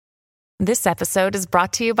This episode is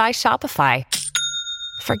brought to you by Shopify.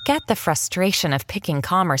 Forget the frustration of picking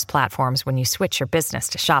commerce platforms when you switch your business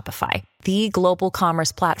to Shopify, the global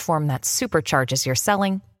commerce platform that supercharges your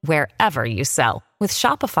selling wherever you sell. With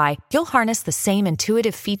Shopify, you'll harness the same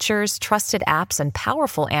intuitive features, trusted apps, and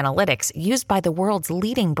powerful analytics used by the world's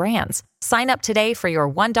leading brands. Sign up today for your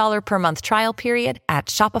 $1 per month trial period at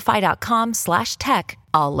shopify.com/tech,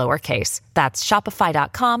 all lowercase. That's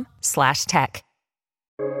shopify.com/tech.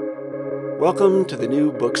 Welcome to the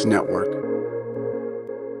New Books Network.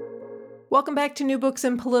 Welcome back to New Books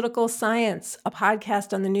in Political Science, a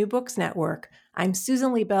podcast on the New Books Network. I'm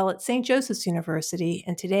Susan Liebell at St. Joseph's University,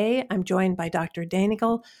 and today I'm joined by Dr.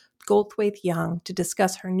 Dannagal Goldthwaite Young to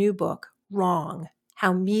discuss her new book, Wrong: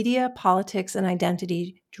 How Media, Politics, and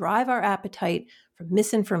Identity Drive Our Appetite for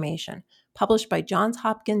Misinformation, published by Johns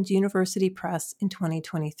Hopkins University Press in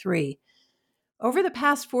 2023. Over the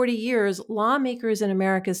past 40 years, lawmakers in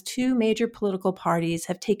America's two major political parties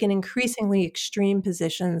have taken increasingly extreme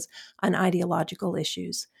positions on ideological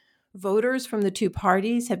issues. Voters from the two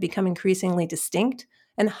parties have become increasingly distinct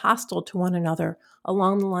and hostile to one another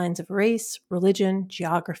along the lines of race, religion,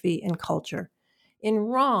 geography, and culture. In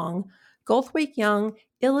Wrong, Goldthwaite Young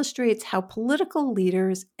illustrates how political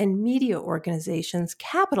leaders and media organizations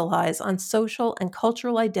capitalize on social and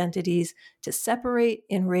cultural identities to separate,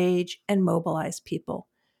 enrage, and mobilize people.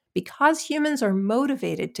 Because humans are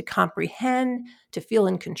motivated to comprehend, to feel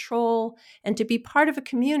in control, and to be part of a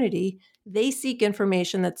community, they seek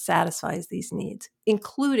information that satisfies these needs,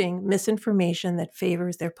 including misinformation that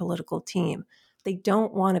favors their political team. They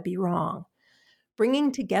don't want to be wrong.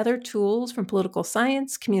 Bringing together tools from political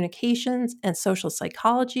science, communications, and social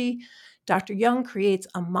psychology, Dr. Young creates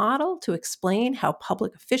a model to explain how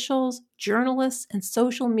public officials, journalists, and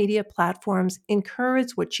social media platforms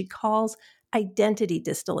encourage what she calls identity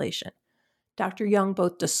distillation. Dr. Young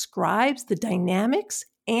both describes the dynamics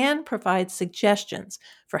and provides suggestions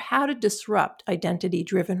for how to disrupt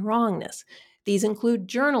identity-driven wrongness. These include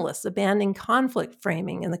journalists abandoning conflict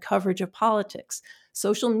framing in the coverage of politics,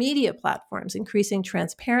 social media platforms increasing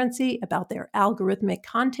transparency about their algorithmic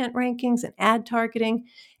content rankings and ad targeting,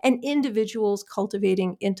 and individuals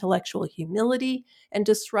cultivating intellectual humility and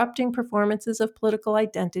disrupting performances of political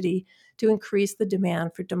identity to increase the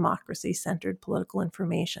demand for democracy-centered political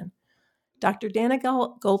information. Dr.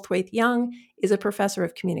 Dannagal Goldthwaite Young is a professor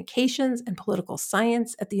of communications and political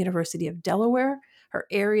science at the University of Delaware. Her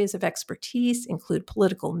areas of expertise include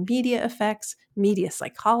political media effects, media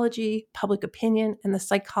psychology, public opinion, and the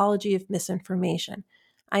psychology of misinformation.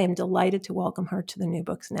 I am delighted to welcome her to the New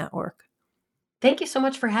Books Network. Thank you so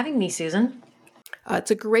much for having me, Susan.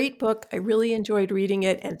 It's a great book. I really enjoyed reading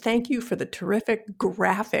it, and thank you for the terrific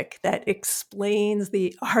graphic that explains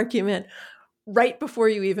the argument right before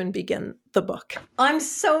you even begin the book. I'm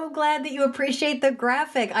so glad that you appreciate the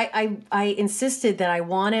graphic. I insisted that I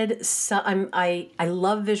wanted I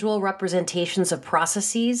love visual representations of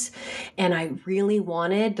processes, and I really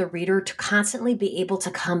wanted the reader to constantly be able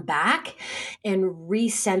to come back and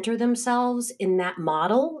recenter themselves in that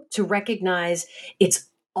model to recognize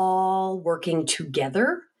it's all working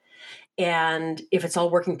together. And if it's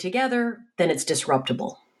all working together, then it's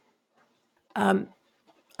disruptible.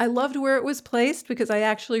 I loved where it was placed because I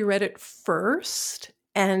actually read it first,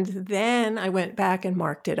 and then I went back and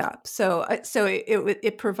marked it up. So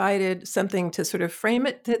it provided something to sort of frame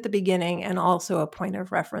it at the beginning, and also a point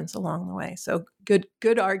of reference along the way. So good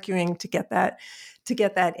arguing to get that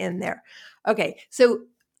in there. Okay, so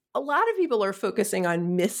a lot of people are focusing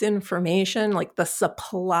on misinformation, like the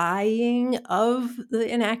supplying of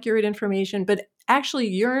the inaccurate information, but actually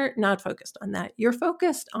you're not focused on that. You're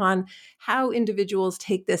focused on how individuals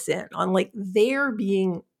take this in, on like they're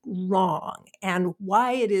being wrong and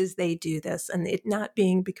why it is they do this, and it not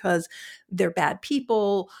being because they're bad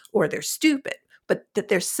people or they're stupid, but that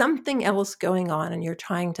there's something else going on, and you're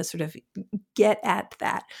trying to sort of get at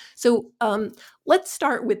that. So let's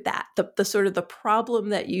start with that, the sort of the problem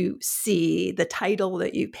that you see, the title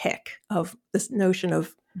that you pick of this notion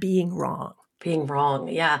of being wrong. Being wrong,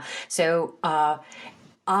 yeah. So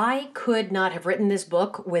I could not have written this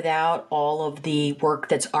book without all of the work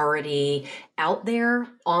that's already out there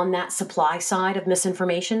on that supply side of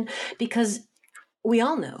misinformation, because we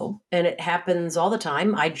all know, and it happens all the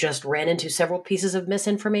time, I just ran into several pieces of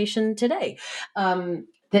misinformation today,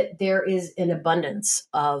 that there is an abundance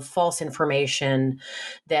of false information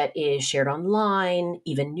that is shared online.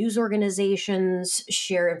 Even news organizations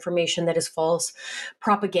share information that is false.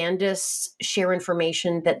 Propagandists share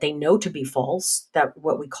information that they know to be false, that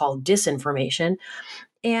what we call disinformation.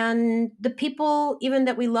 And the people, even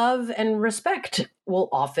that we love and respect, will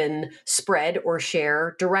often spread or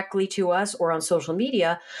share directly to us or on social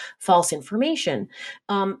media false information.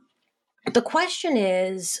 The question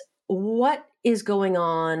is, what is going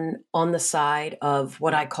on the side of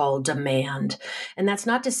what I call demand? And that's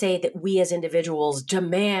not to say that we as individuals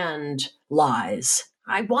demand lies.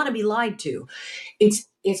 I want to be lied to.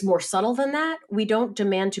 It's more subtle than that. We don't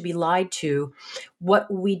demand to be lied to.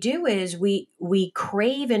 What we do is we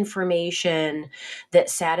crave information that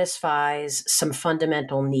satisfies some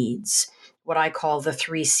fundamental needs, what I call the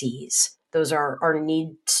 3 C's. Those are our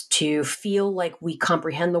needs to feel like we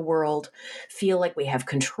comprehend the world, feel like we have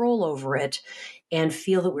control over it, and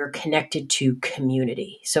feel that we're connected to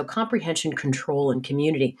community. So comprehension, control, and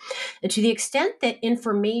community. And to the extent that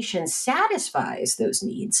information satisfies those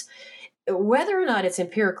needs, whether or not it's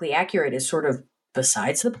empirically accurate is sort of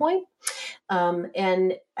besides the point.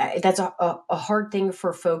 And that's a hard thing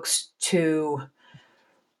for folks to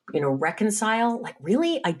reconcile. Like,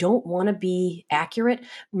 really, I don't want to be accurate.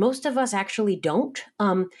 Most of us actually don't.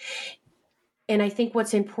 And I think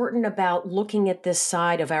what's important about looking at this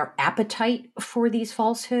side of our appetite for these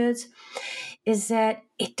falsehoods is that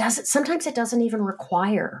sometimes it doesn't even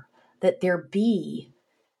require that there be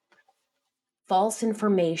false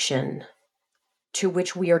information to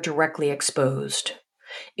which we are directly exposed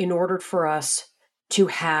in order for us to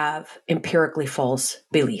have empirically false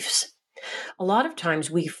beliefs. A lot of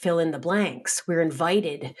times we fill in the blanks. We're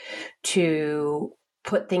invited to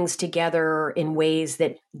put things together in ways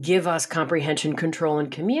that give us comprehension, control,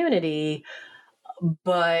 and community,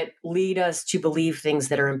 but lead us to believe things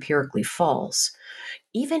that are empirically false,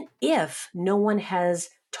 even if no one has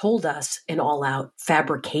told us an all-out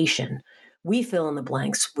fabrication. We fill in the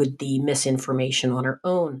blanks with the misinformation on our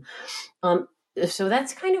own. So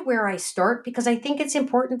that's kind of where I start, because I think it's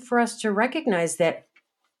important for us to recognize that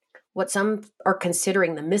what some are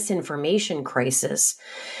considering the misinformation crisis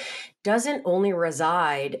doesn't only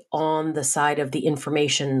reside on the side of the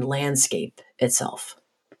information landscape itself.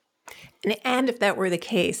 And if that were the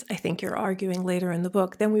case, I think you're arguing later in the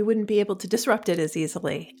book, then we wouldn't be able to disrupt it as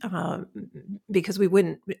easily because we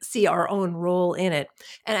wouldn't see our own role in it.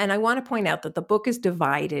 And I want to point out that the book is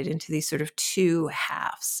divided into these sort of 2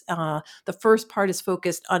 halves. The first part is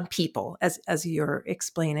focused on people, as you're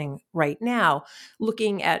explaining right now,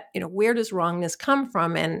 looking at where does wrongness come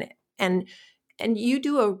from, and you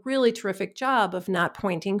do a really terrific job of not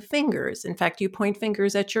pointing fingers. In fact, you point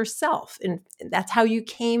fingers at yourself. And that's how you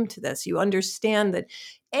came to this. You understand that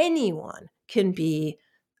anyone can be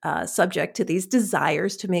subject to these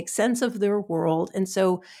desires to make sense of their world. And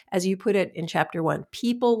so, as you put it in chapter 1,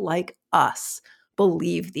 people like us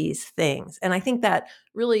believe these things. And I think that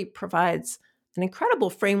really provides an incredible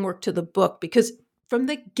framework to the book, because from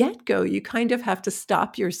the get-go, you kind of have to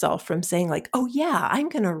stop yourself from saying like, oh yeah, I'm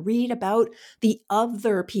going to read about the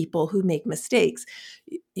other people who make mistakes.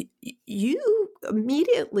 You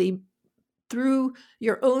immediately, through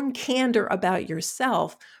your own candor about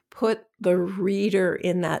yourself, put the reader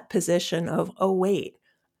in that position of, oh wait,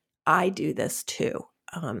 I do this too.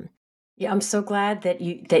 Yeah, I'm so glad that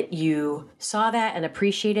you saw that and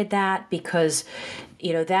appreciated that, because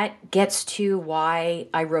that gets to why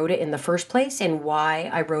I wrote it in the first place and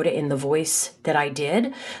why I wrote it in the voice that I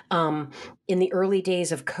did. In the early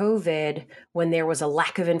days of COVID, when there was a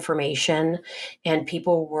lack of information and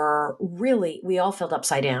people were we all felt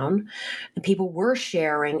upside down, and people were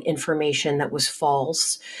sharing information that was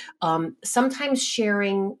false, sometimes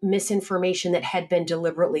sharing misinformation that had been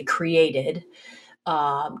deliberately created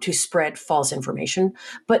to spread false information.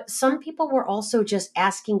 But some people were also just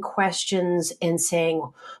asking questions and saying,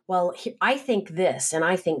 well, I think this and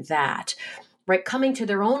I think that, right? Coming to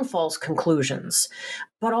their own false conclusions,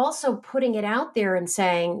 but also putting it out there and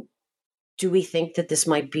saying, do we think that this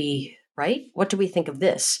might be right? What do we think of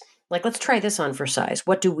this? Like, let's try this on for size.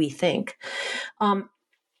 What do we think? And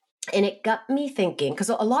it got me thinking, because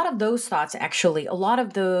a lot of those thoughts, actually, a lot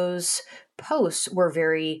of those posts were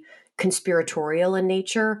very conspiratorial in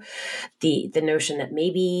nature. The notion that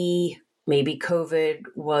maybe COVID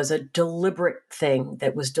was a deliberate thing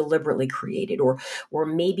that was deliberately created, or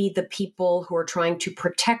maybe the people who are trying to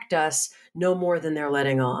protect us know more than they're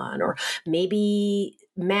letting on, or maybe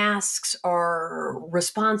masks are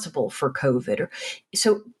responsible for COVID.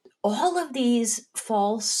 So all of these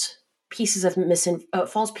false pieces of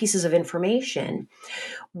information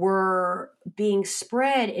were being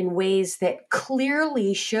spread in ways that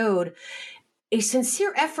clearly showed a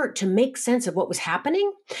sincere effort to make sense of what was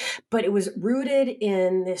happening, but it was rooted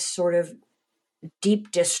in this sort of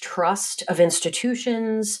deep distrust of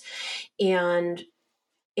institutions and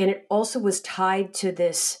And it also was tied to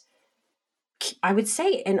this, I would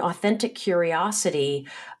say, an authentic curiosity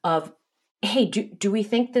of, hey, do we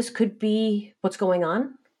think this could be what's going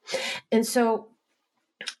on? And so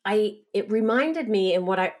it reminded me in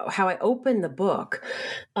how I opened the book.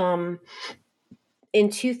 In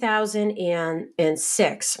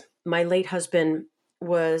 2006, my late husband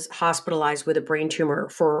was hospitalized with a brain tumor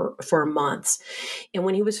for months. And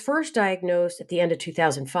when he was first diagnosed at the end of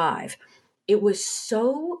 2005, it was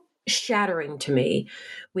so shattering to me.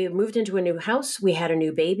 We had moved into a new house, we had a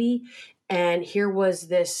new baby, and here was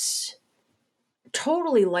this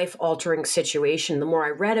totally life-altering situation. The more I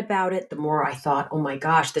read about it, the more I thought, oh my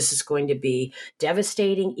gosh, this is going to be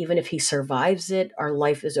devastating. Even if he survives it, our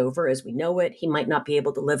life is over as we know it. He might not be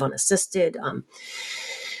able to live unassisted.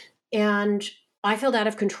 And I felt out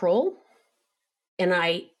of control. And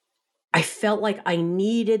I felt like I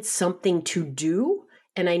needed something to do,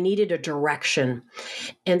 and I needed a direction.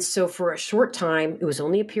 And so for a short time, it was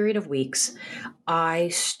only a period of weeks, I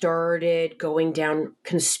started going down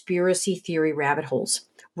conspiracy theory rabbit holes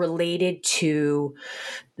related to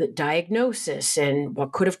the diagnosis and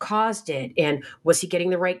what could have caused it, and was he getting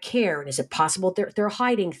the right care, and is it possible they're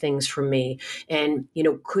hiding things from me, and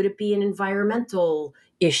could it be an environmental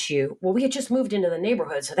issue? Well, we had just moved into the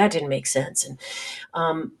neighborhood, so that didn't make sense. And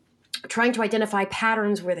trying to identify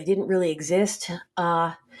patterns where they didn't really exist.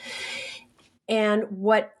 And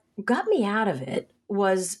what got me out of it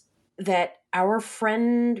was that our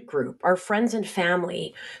friend group, our friends and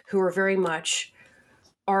family, who are very much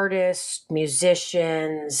artists,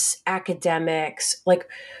 musicians, academics, like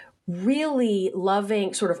really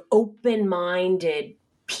loving, sort of open-minded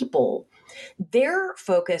people, their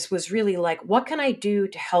focus was really like, what can I do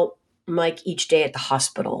to help Mike each day at the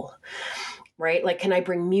hospital? Right? Like, can I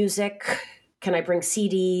bring music? Can I bring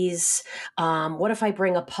CDs? What if I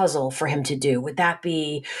bring a puzzle for him to do? Would that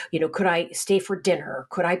be, could I stay for dinner?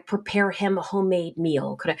 Could I prepare him a homemade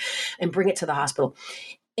meal? And bring it to the hospital?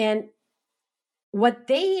 And what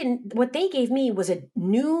they gave me was a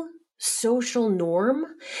new social norm.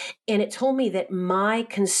 And it told me that my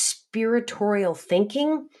conspiratorial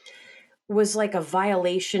thinking was like a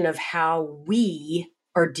violation of how we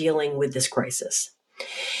are dealing with this crisis.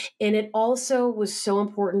 And it also was so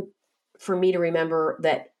important for me to remember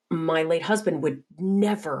that my late husband would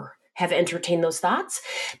never have entertained those thoughts,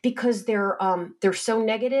 because they're so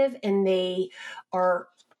negative, and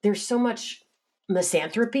there's so much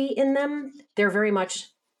misanthropy in them. They're very much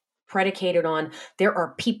predicated on, there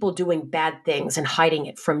are people doing bad things and hiding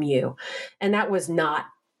it from you. And that was not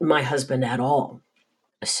my husband at all.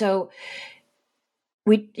 So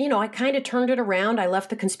I kind of turned it around. I left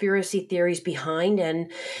the conspiracy theories behind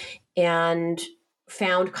and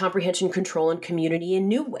found comprehension, control, and community in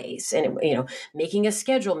new ways. And, making a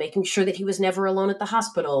schedule, making sure that he was never alone at the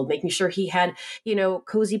hospital, making sure he had,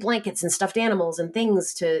 cozy blankets and stuffed animals and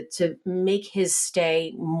things to make his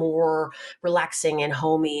stay more relaxing and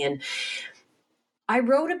homey. And I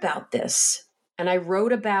wrote about this, and I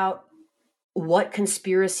wrote about what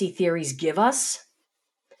conspiracy theories give us,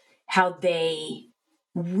 how they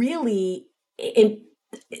really,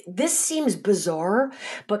 this seems bizarre,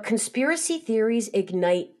 but conspiracy theories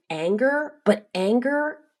ignite anger, but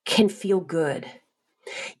anger can feel good.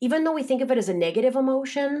 Even though we think of it as a negative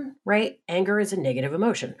emotion, right? Anger is a negative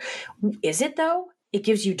emotion. Is it though? It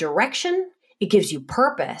gives you direction. It gives you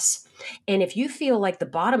purpose. And if you feel like the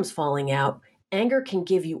bottom's falling out, anger can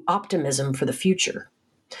give you optimism for the future.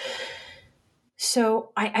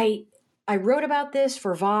 So I wrote about this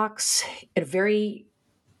for Vox, a very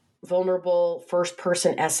vulnerable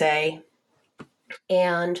first-person essay,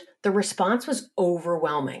 and the response was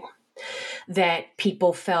overwhelming. That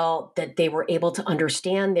people felt that they were able to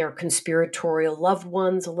understand their conspiratorial loved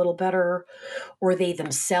ones a little better, or they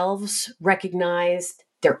themselves recognized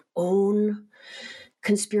their own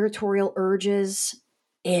conspiratorial urges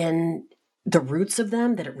and the roots of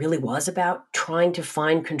them, that it really was about trying to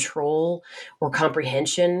find control or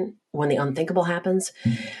comprehension when the unthinkable happens.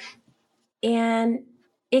 And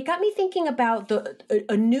it got me thinking about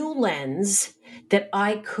a new lens that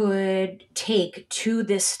I could take to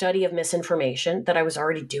this study of misinformation that I was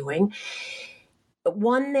already doing.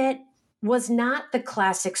 One that was not the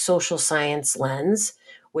classic social science lens,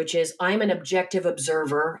 which is I'm an objective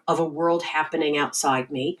observer of a world happening outside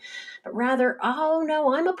me, but rather, oh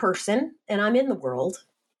no, I'm a person and I'm in the world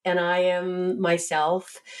and I am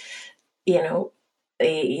myself,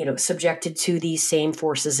 subjected to these same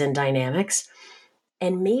forces and dynamics.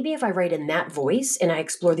 And maybe if I write in that voice and I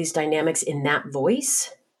explore these dynamics in that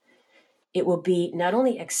voice, it will be not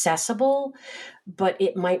only accessible, but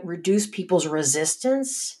it might reduce people's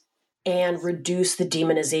resistance and reduce the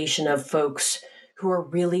demonization of folks who are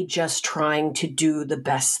really just trying to do the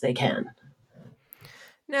best they can.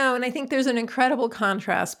 No, and I think there's an incredible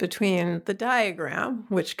contrast between the diagram,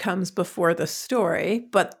 which comes before the story,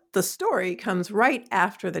 but the story comes right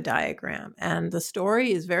after the diagram. And the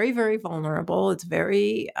story is very, very vulnerable. It's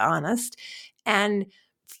very honest. And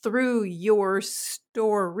through your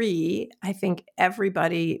story, I think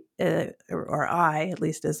everybody, or I, at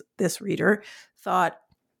least as this reader, thought,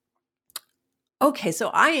 okay, so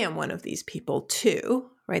I am one of these people too,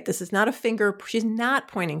 right? This is not a finger. She's not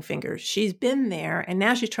pointing fingers. She's been there and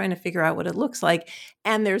now she's trying to figure out what it looks like.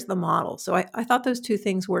 And there's the model. So I thought those two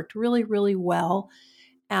things worked really, really well.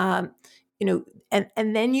 Um,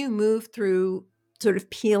 and then you move through sort of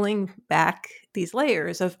peeling back these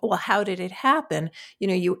layers of, well, how did it happen?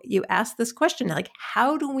 You ask this question, like,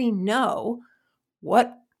 how do we know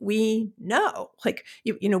what we know? Like,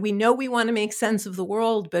 we know we want to make sense of the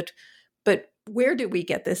world, but where did we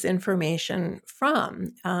get this information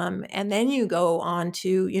from? And then you go on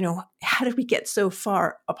to, how did we get so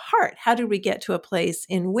far apart? How did we get to a place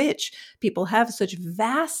in which people have such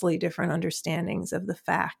vastly different understandings of the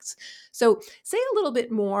facts? So say a little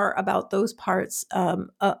bit more about those parts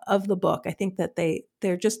of the book. I think that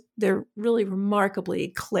they're really remarkably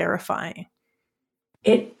clarifying.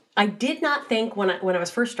 I did not think when I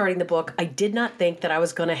was first starting the book, I did not think that I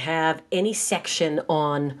was going to have any section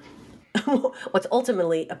on what's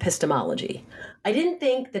ultimately epistemology. I didn't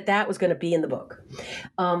think that was going to be in the book.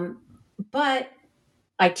 But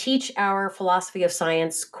I teach our philosophy of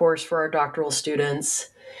science course for our doctoral students.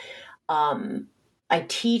 I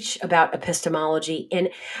teach about epistemology, and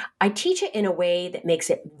I teach it in a way that makes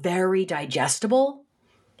it very digestible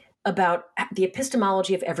about the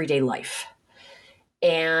epistemology of everyday life.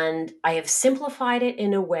 And I have simplified it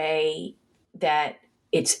in a way that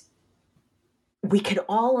we can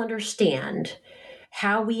all understand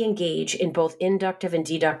how we engage in both inductive and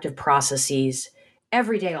deductive processes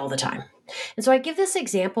every day, all the time. And so I give this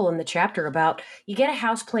example in the chapter about you get a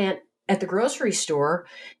houseplant at the grocery store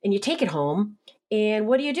and you take it home, and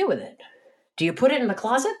what do you do with it? Do you put it in the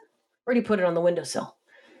closet or do you put it on the windowsill?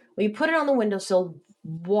 Well, you put it on the windowsill.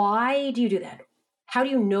 Why do you do that? How do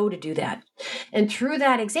you know to do that? And through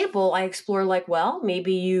that example, I explore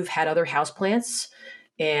maybe you've had other houseplants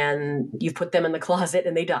and you've put them in the closet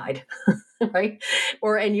and they died, right?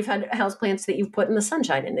 And you've had houseplants that you've put in the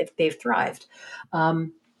sunshine and they've thrived.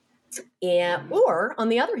 Or on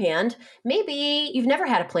the other hand, maybe you've never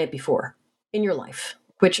had a plant before in your life,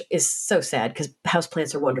 which is so sad because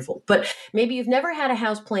houseplants are wonderful. But maybe you've never had a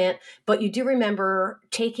houseplant, but you do remember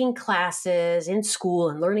taking classes in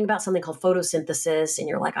school and learning about something called photosynthesis. And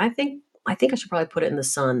you're like, I think I should probably put it in the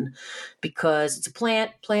sun because it's a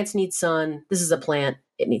plant. Plants need sun. This is a plant.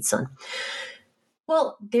 It needs sun.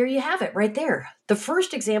 Well, there you have it right there. The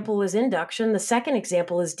first example is induction. The second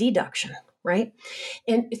example is deduction, right?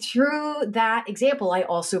 And through that example, I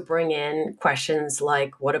also bring in questions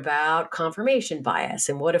like, what about confirmation bias?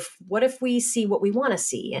 And what if we see what we want to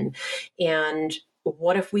see? And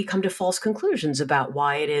what if we come to false conclusions about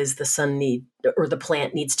why it is the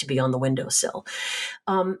plant needs to be on the windowsill?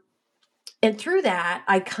 And through that,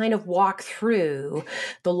 I kind of walk through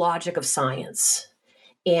the logic of science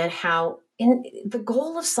and how the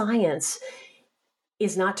goal of science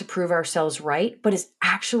is not to prove ourselves right, but is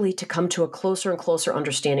actually to come to a closer and closer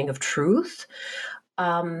understanding of truth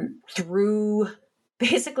through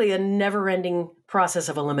basically a never-ending process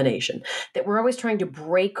of elimination, that we're always trying to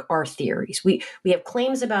break our theories. We have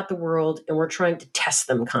claims about the world, and we're trying to test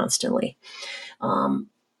them constantly. And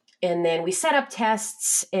then we set up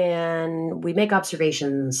tests, and we make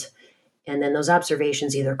observations, and then those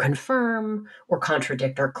observations either confirm or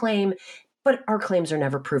contradict our claim, but our claims are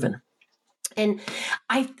never proven. And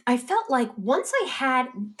I felt like once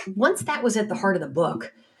that was at the heart of the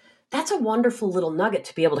book, that's a wonderful little nugget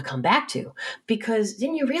to be able to come back to, because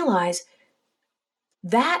then you realize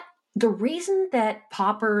that the reason that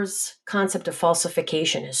Popper's concept of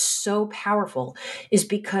falsification is so powerful is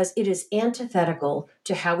because it is antithetical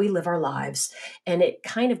to how we live our lives, and it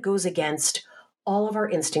kind of goes against all of our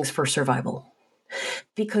instincts for survival.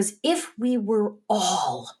 Because if we were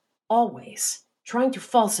always trying to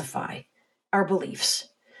falsify our beliefs,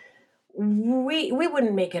 we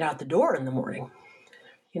wouldn't make it out the door in the morning,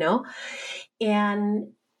 And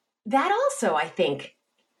that also, I think,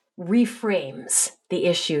 reframes the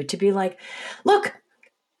issue to be like, look,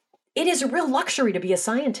 it is a real luxury to be a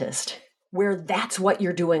scientist where that's what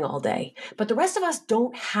you're doing all day. But the rest of us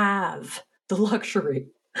don't have the luxury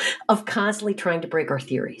of constantly trying to break our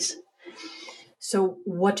theories. So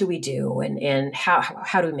what do we do, and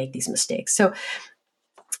how do we make these mistakes? So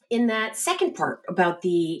in that second part about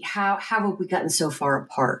the how have we gotten so far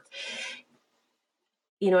apart,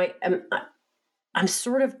 I'm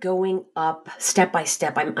sort of going up step by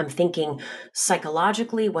step. I'm thinking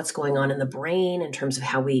psychologically what's going on in the brain in terms of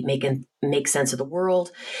how we make sense of the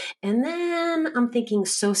world. And then I'm thinking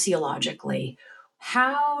sociologically,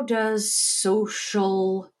 how does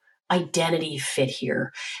social identity fit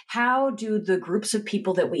here? How do the groups of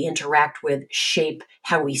people that we interact with shape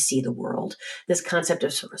how we see the world? This concept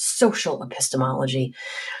of sort of social epistemology.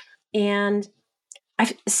 And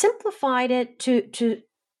I've simplified it to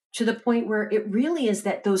the point where it really is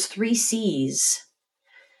that those three C's,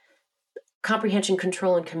 comprehension,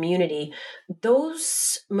 control, and community,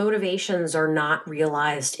 those motivations are not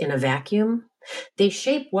realized in a vacuum. They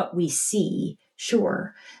shape what we see,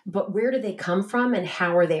 sure, but where do they come from and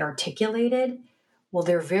how are they articulated? Well,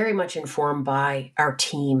 they're very much informed by our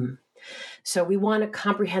team. So we want to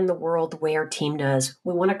comprehend the world the way our team does.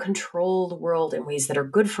 We want to control the world in ways that are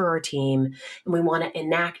good for our team, and we want to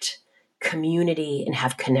enact community and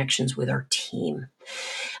have connections with our team.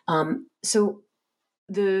 So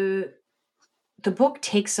the book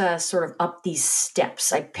takes us sort of up these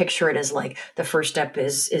steps. I picture it as like the first step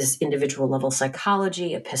is individual level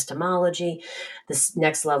psychology, epistemology. This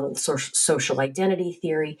next level, social identity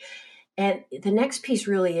theory. And the next piece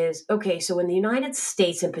really is, okay, so in the United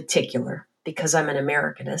States in particular, because I'm an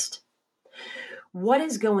Americanist, what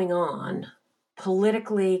is going on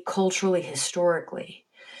politically, culturally, historically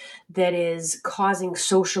that is causing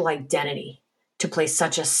social identity to play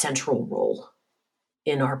such a central role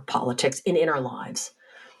in our politics and in our lives?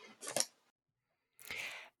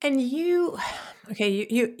 And you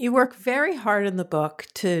work very hard in the book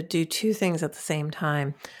to do two things at the same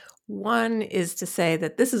time. One is to say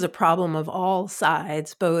that this is a problem of all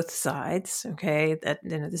sides, both sides. Okay, that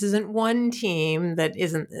this isn't one team that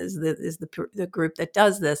is the group that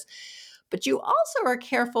does this, but you also are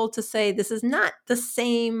careful to say this is not the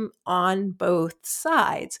same on both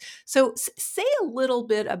sides. So say a little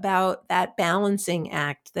bit about that balancing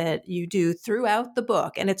act that you do throughout the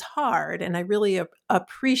book, and it's hard, and I really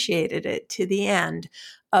appreciated it to the end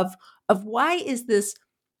of why is this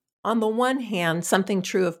on the one hand, something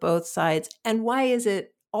true of both sides, and why is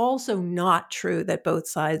it also not true that both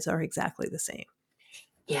sides are exactly the same?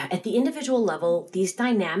 Yeah, at the individual level, these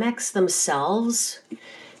dynamics themselves,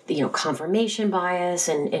 confirmation bias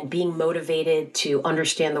and being motivated to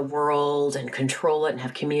understand the world and control it and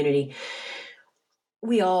have community,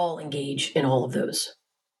 we all engage in all of those.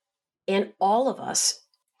 And all of us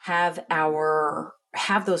have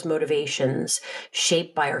those motivations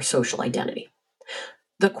shaped by our social identity.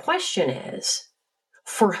 The question is,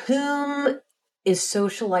 for whom is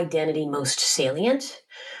social identity most salient?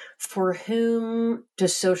 For whom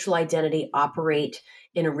does social identity operate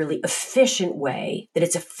in a really efficient way that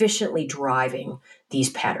it's efficiently driving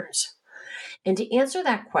these patterns? And to answer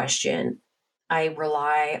that question, I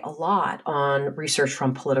rely a lot on research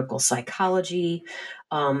from political psychology,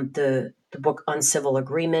 the book Uncivil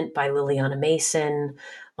Agreement by Liliana Mason,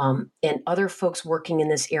 and other folks working in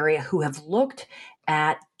this area who have looked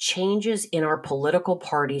at changes in our political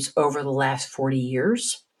parties over the last 40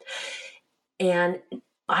 years. And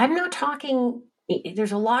I'm not talking,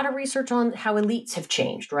 there's a lot of research on how elites have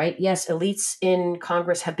changed, right? Yes, elites in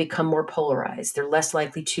Congress have become more polarized. They're less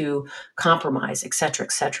likely to compromise, et cetera,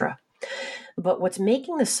 et cetera. But what's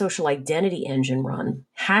making the social identity engine run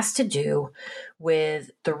has to do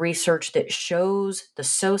with the research that shows the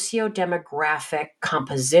socio-demographic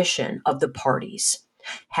composition of the parties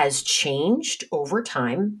has changed over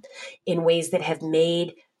time in ways that have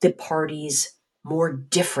made the parties more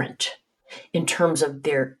different in terms of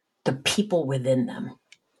the people within them.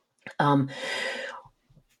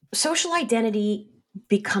 Social identity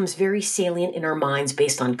becomes very salient in our minds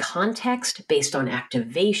based on context, based on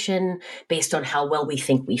activation, based on how well we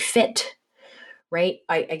think we fit, right?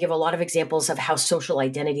 I give a lot of examples of how social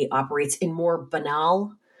identity operates in more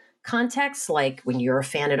banal contexts, like when you're a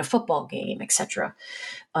fan at a football game, etc.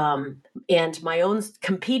 And my own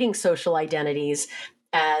competing social identities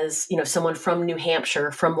as, someone from New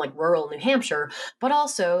Hampshire, from like rural New Hampshire, but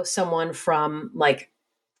also someone from like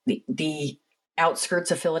the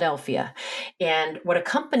outskirts of Philadelphia. And what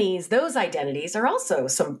accompanies those identities are also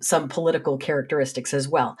some political characteristics as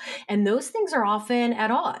well. And those things are often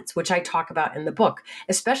at odds, which I talk about in the book,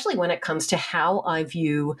 especially when it comes to how I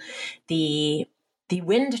view the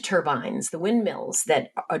wind turbines, the windmills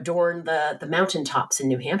that adorn the mountaintops in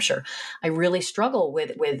New Hampshire. I really struggle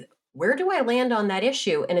with where do I land on that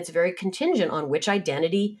issue? And it's very contingent on which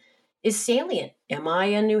identity is salient. Am I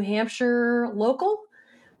a New Hampshire local?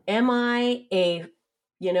 Am I a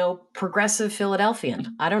progressive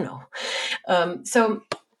Philadelphian. I don't know. So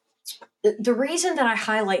the reason that I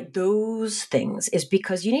highlight those things is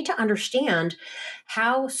because you need to understand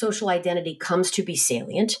how social identity comes to be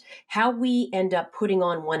salient, how we end up putting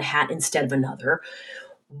on one hat instead of another,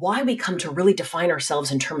 why we come to really define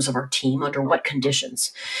ourselves in terms of our team, under what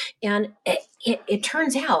conditions. And it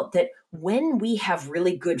turns out that when we have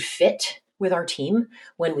really good fit with our team,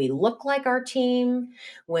 when we look like our team,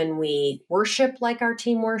 when we worship like our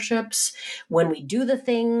team worships, when we do the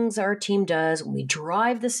things our team does, when we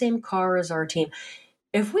drive the same car as our team,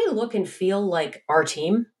 if we look and feel like our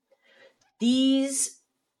team, these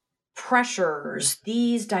pressures,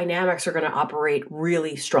 these dynamics are going to operate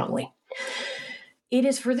really strongly. It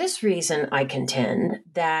is for this reason, I contend,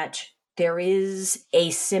 that there is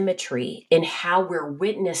asymmetry in how we're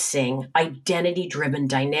witnessing identity-driven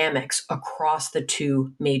dynamics across the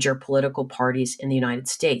two major political parties in the United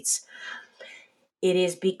States. It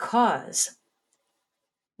is because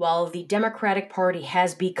while the Democratic Party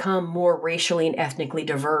has become more racially and ethnically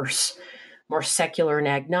diverse, more secular and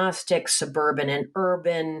agnostic, suburban and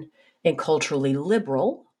urban, and culturally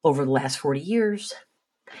liberal over the last 40 years,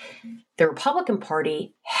 the Republican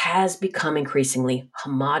Party has become increasingly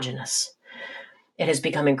homogenous. It has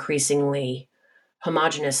become increasingly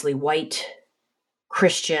homogeneously white,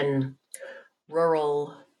 Christian,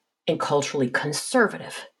 rural, and culturally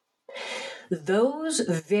conservative. Those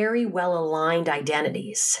very well-aligned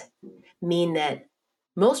identities mean that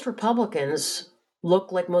most Republicans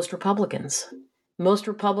look like most Republicans. Most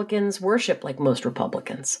Republicans worship like most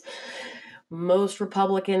Republicans. Most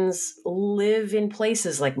Republicans live in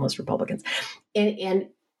places like most Republicans. And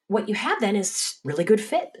what you have then is really good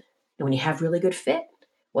fit. And when you have really good fit,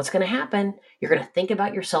 what's going to happen? You're going to think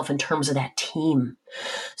about yourself in terms of that team.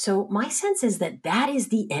 So my sense is that that is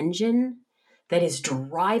the engine that is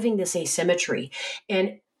driving this asymmetry.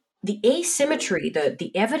 And the asymmetry,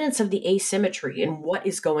 the evidence of the asymmetry in what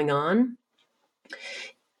is going on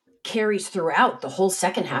carries throughout the whole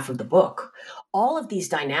second half of the book. All of these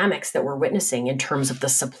dynamics that we're witnessing in terms of the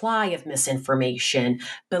supply of misinformation,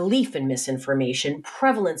 belief in misinformation,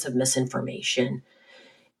 prevalence of misinformation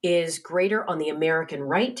is greater on the American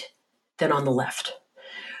right than on the left.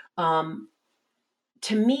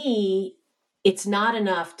 To me, it's not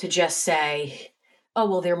enough to just say, oh,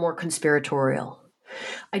 well, they're more conspiratorial.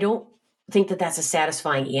 I don't think that that's a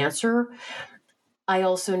satisfying answer. I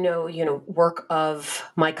also know, work of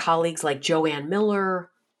my colleagues like Joanne Miller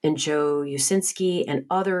and Joe Usinski and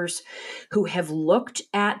others who have looked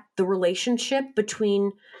at the relationship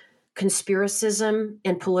between conspiracism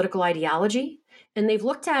and political ideology, and they've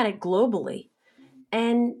looked at it globally.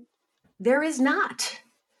 And there is not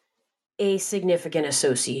a significant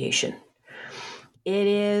association.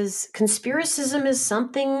 Conspiracism is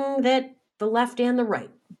something that the left and the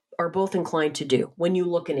right are both inclined to do when you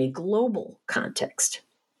look in a global context.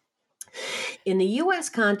 In the US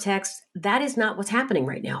context, that is not what's happening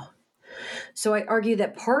right now. So I argue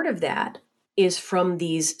that part of that is from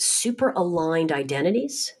these super aligned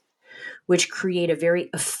identities, which create a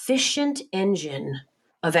very efficient engine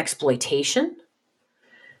of exploitation,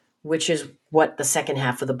 which is what the second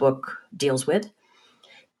half of the book deals with.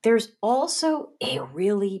 There's also a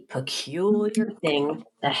really peculiar thing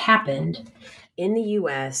that happened in the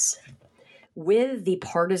US with the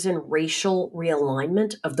partisan racial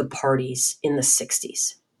realignment of the parties in the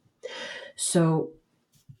 60s. So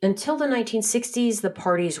until the 1960s, the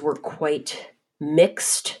parties were quite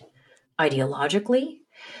mixed ideologically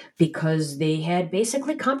because they had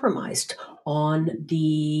basically compromised on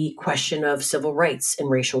the question of civil rights and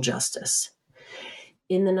racial justice.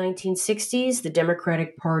 In the 1960s, the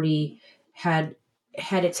Democratic Party had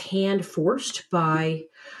its hand forced by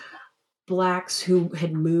Blacks who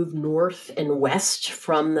had moved north and west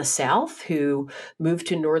from the South, who moved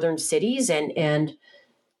to northern cities and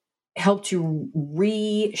helped to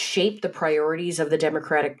reshape the priorities of the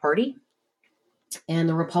Democratic Party. And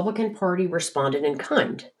the Republican Party responded in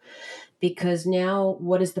kind, because now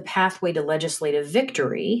what is the pathway to legislative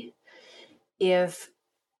victory if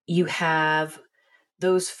you have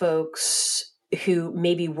those folks who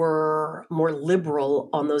maybe were more liberal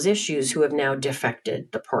on those issues who have now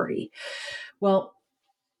defected the party? Well,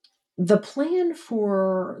 the plan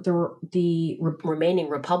for the remaining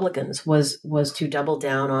Republicans was to double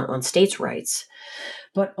down on states' rights,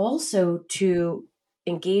 but also to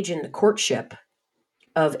engage in the courtship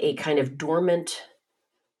of a kind of dormant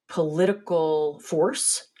political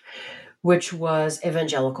force, which was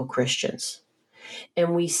evangelical Christians.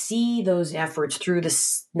 And we see those efforts through the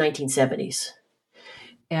 1970s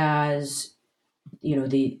as,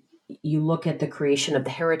 the you look at the creation of the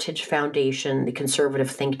Heritage Foundation, the conservative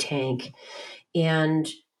think tank, and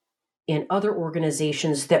other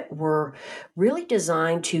organizations that were really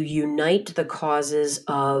designed to unite the causes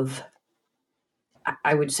of,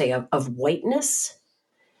 I would say, of whiteness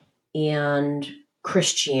and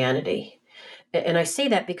Christianity. And I say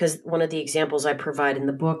that because one of the examples I provide in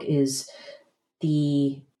the book is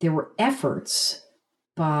there were efforts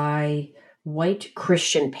by white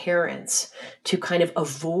Christian parents to kind of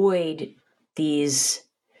avoid these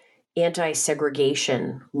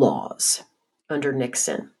anti-segregation laws under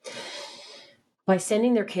Nixon by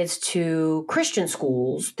sending their kids to Christian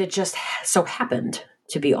schools that just so happened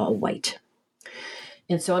to be all white.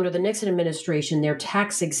 And so under the Nixon administration, their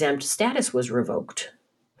tax-exempt status was revoked.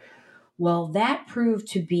 Well, that proved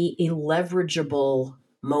to be a leverageable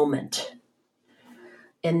moment.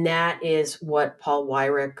 And that is what Paul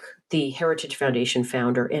Weyrich, the Heritage Foundation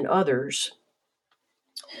founder, and others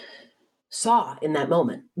saw in that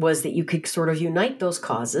moment, was that you could sort of unite those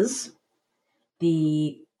causes,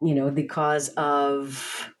 the cause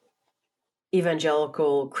of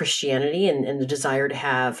evangelical Christianity and the desire to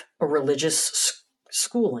have a religious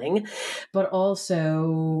schooling, but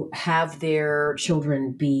also have their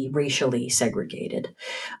children be racially segregated.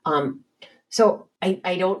 So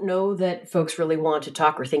I don't know that folks really want to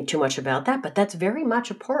talk or think too much about that, but that's very much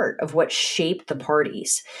a part of what shaped the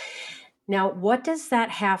parties. Now, what does that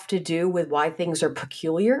have to do with why things are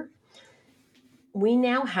peculiar? We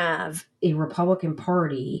now have a Republican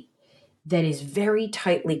Party that is very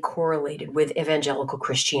tightly correlated with evangelical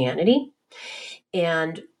Christianity.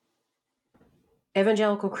 And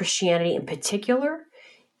evangelical Christianity in particular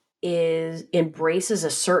embraces a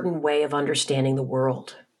certain way of understanding the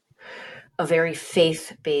world, a very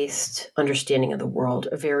faith-based understanding of the world,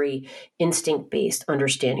 a very instinct-based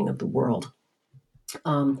understanding of the world.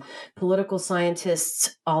 Political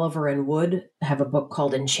scientists Oliver and Wood have a book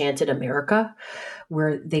called Enchanted America,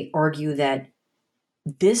 where they argue that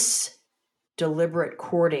this deliberate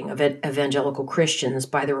courting of evangelical Christians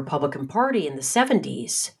by the Republican Party in the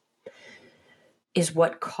 70s is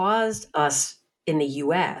what caused us in the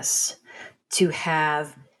U.S. to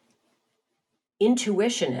have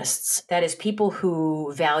intuitionists, that is, people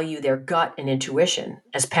who value their gut and intuition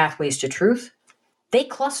as pathways to truth. They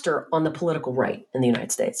cluster on the political right in the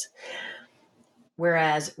United States.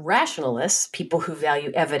 Whereas rationalists, people who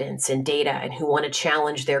value evidence and data and who want to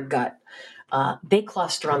challenge their gut, they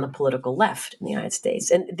cluster on the political left in the United States.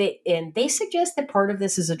 And they suggest that part of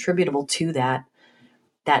this is attributable to that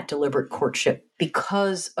deliberate courtship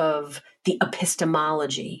because of the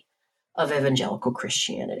epistemology of evangelical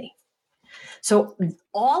Christianity. So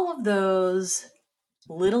all of those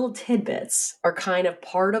little tidbits are kind of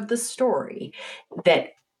part of the story that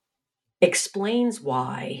explains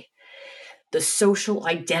why the social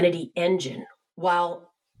identity engine,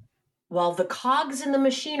 while the cogs in the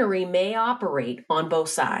machinery may operate on both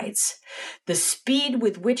sides, the speed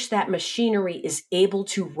with which that machinery is able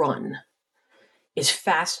to run is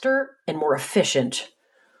faster and more efficient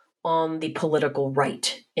on the political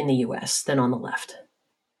right in the U.S. than on the left.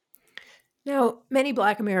 Now, many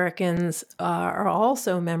Black Americans are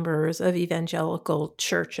also members of evangelical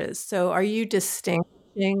churches. So are you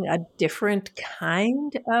distinguishing a different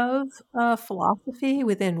kind of philosophy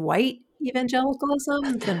within white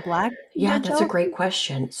evangelicalism than Black Yeah, that's a great evangelicalism?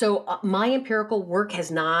 question. So my empirical work has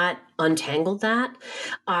not untangled that.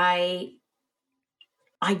 I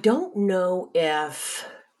don't know if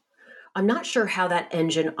I'm not sure how that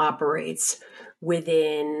engine operates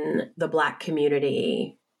within the Black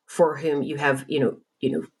community for whom you have,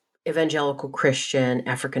 evangelical Christian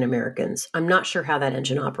African Americans. I'm not sure how that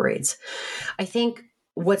engine operates. I think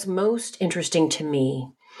what's most interesting to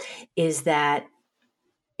me is that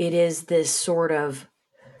it is this sort of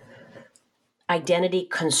identity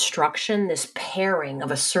construction, this pairing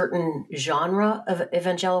of a certain genre of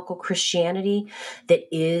evangelical Christianity that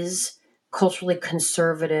is culturally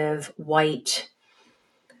conservative, white,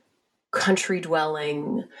 country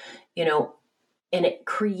dwelling, and it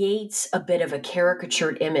creates a bit of a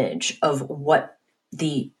caricatured image of what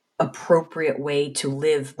the appropriate way to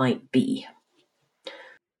live might be.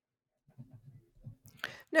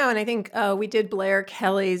 No, and I think we did Blair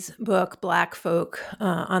Kelly's book, Black Folk,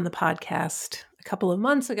 on the podcast a couple of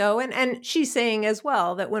months ago. And she's saying as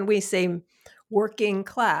well that when we say working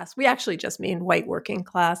class, we actually just mean white working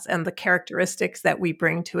class, and the characteristics that we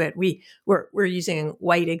bring to it, we're using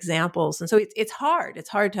white examples. And so it's hard. It's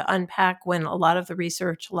hard to unpack when a lot of the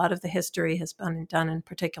research, a lot of the history has been done in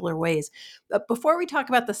particular ways. But before we talk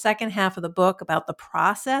about the second half of the book, about the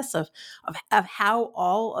process of how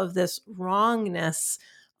all of this wrongness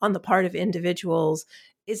on the part of individuals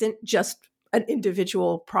isn't just an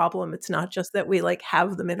individual problem. It's not just that we like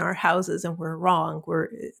have them in our houses and we're wrong.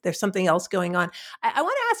 There's something else going on. I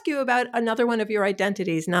want to ask you about another one of your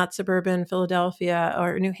identities, not suburban Philadelphia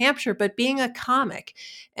or New Hampshire, but being a comic.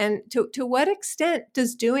 And to what extent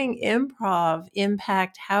does doing improv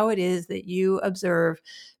impact how it is that you observe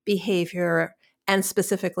behavior and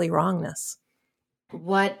specifically wrongness?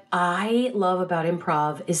 What I love about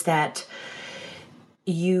improv is that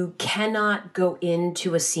you cannot go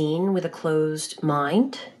into a scene with a closed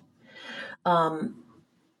mind.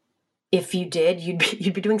 If you did,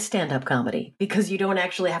 you'd be doing stand-up comedy, because you don't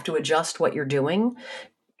actually have to adjust what you're doing.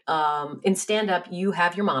 In stand-up, you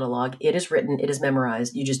have your monologue. It is written. It is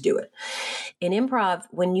memorized. You just do it. In improv,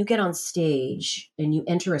 when you get on stage and you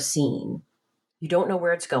enter a scene, you don't know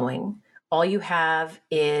where it's going. All you have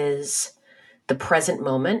is the present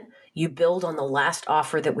moment. You build on the last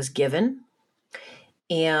offer that was given,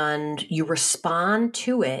 and you respond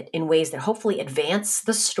to it in ways that hopefully advance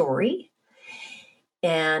the story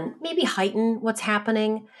and maybe heighten what's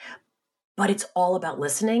happening. But it's all about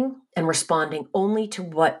listening and responding only to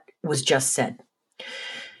what was just said.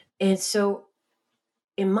 And so,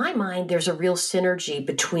 in my mind, there's a real synergy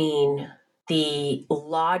between the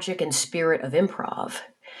logic and spirit of improv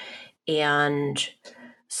and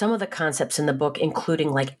some of the concepts in the book, including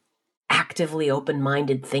like actively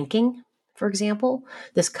open-minded thinking, for example.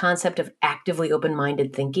 This concept of actively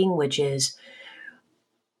open-minded thinking, which is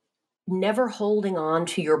never holding on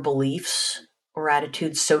to your beliefs or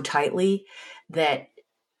attitudes so tightly that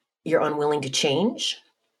you're unwilling to change.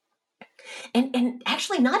 And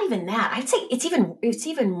actually not even that. I'd say it's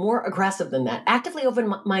even more aggressive than that. Actively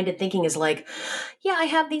open-minded thinking is like, yeah, I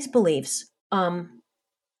have these beliefs,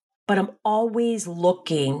 but I'm always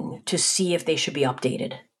looking to see if they should be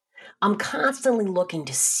updated. I'm constantly looking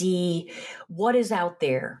to see what is out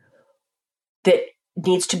there that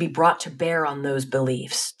needs to be brought to bear on those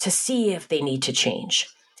beliefs, to see if they need to change.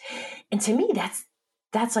 And to me, that's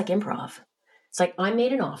like improv. It's like, I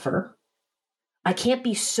made an offer. I can't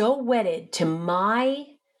be so wedded to my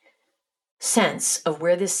sense of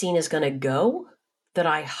where this scene is going to go that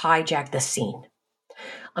I hijack the scene.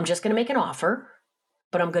 I'm just going to make an offer,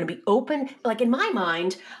 but I'm going to be open. Like in my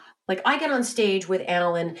mind, like I get on stage with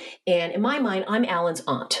Alan, and in my mind, I'm Alan's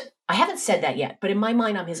aunt. I haven't said that yet, but in my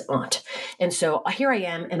mind, I'm his aunt. And so here I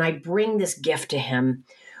am, and I bring this gift to him.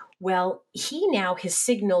 Well, he now has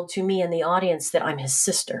signaled to me and the audience that I'm his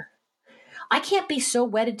sister. I can't be so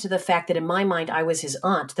wedded to the fact that in my mind I was his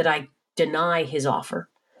aunt that I deny his offer,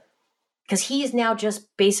 because he has now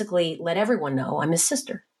just basically let everyone know I'm his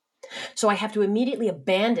sister. So I have to immediately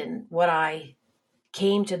abandon what I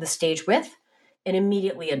came to the stage with and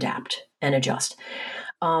immediately adapt and adjust.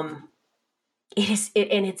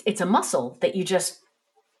 It's a muscle that you just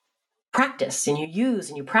practice and you use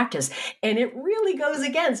and you practice. And it really goes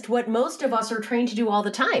against what most of us are trained to do all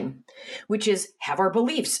the time, which is have our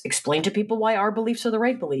beliefs, explain to people why our beliefs are the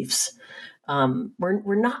right beliefs.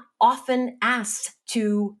 We're not often asked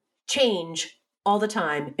to change all the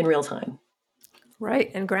time in real time.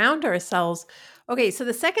 Right. And ground ourselves. Okay. So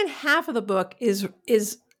the second half of the book is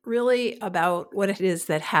really about what it is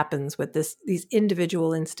that happens with these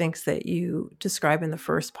individual instincts that you describe in the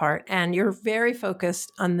first part. And you're very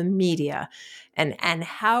focused on the media and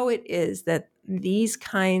how it is that these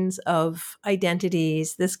kinds of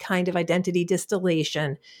identities, this kind of identity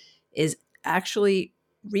distillation is actually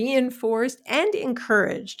reinforced and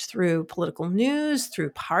encouraged through political news, through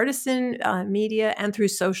partisan media, and through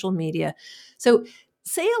social media. So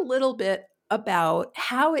say a little bit about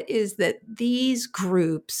how it is that these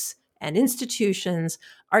groups and institutions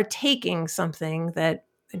are taking something that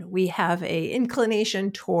we have a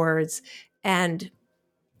inclination towards and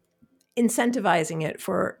incentivizing it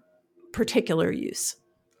for particular use.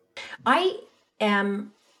 I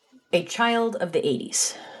am a child of the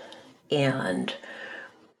 80s, and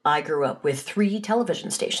I grew up with 3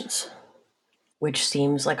 television stations, which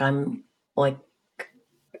seems like I'm like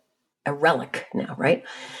a relic now, right?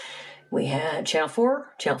 We had Channel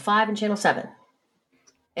 4, Channel 5, and Channel 7.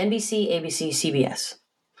 NBC, ABC, CBS.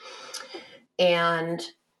 And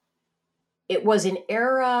it was an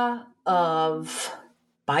era of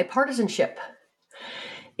bipartisanship.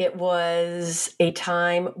 It was a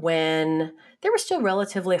time when there was still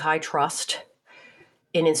relatively high trust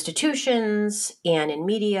in institutions and in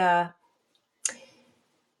media.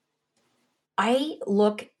 I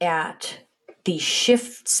look at the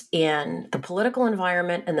shifts in the political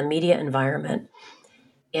environment and the media environment,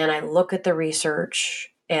 and I look at the research,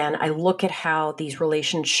 and I look at how these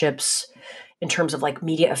relationships in terms of like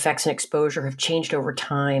media effects and exposure have changed over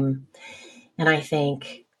time. And I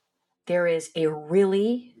think there is a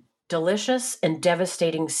really delicious and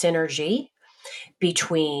devastating synergy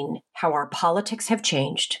between how our politics have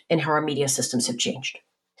changed and how our media systems have changed.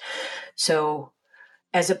 So,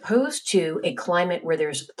 as opposed to a climate where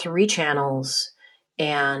there's 3 channels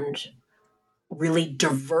and really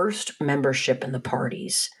diverse membership in the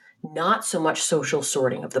parties, not so much social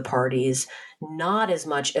sorting of the parties, not as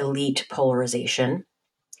much elite polarization.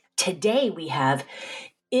 Today we have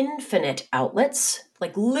infinite outlets,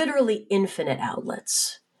 like literally infinite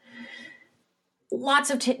outlets. Lots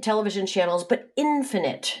of television channels, but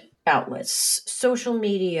infinite outlets, social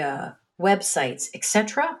media, websites,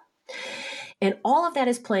 etc. And all of that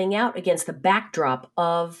is playing out against the backdrop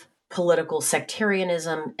of political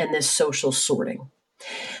sectarianism and this social sorting.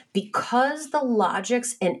 Because the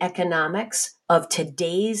logics and economics of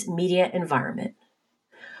today's media environment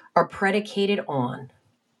are predicated on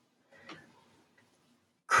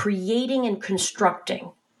creating and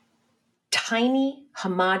constructing tiny,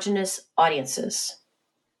 homogenous audiences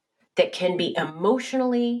that can be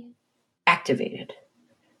emotionally activated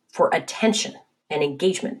for attention and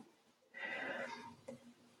engagement.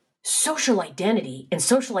 Social identity and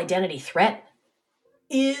social identity threat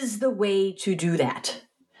is the way to do that.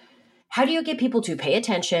 How do you get people to pay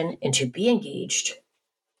attention and to be engaged?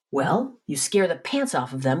 Well, you scare the pants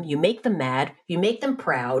off of them, you make them mad, you make them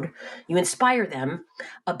proud, you inspire them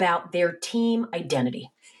about their team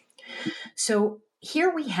identity. So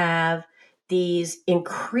here we have these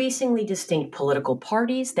increasingly distinct political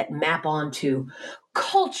parties that map onto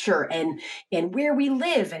culture and where we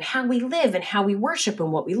live and how we worship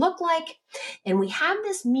and what we look like. And we have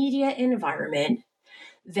this media environment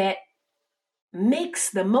that makes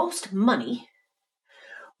the most money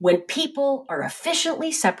when people are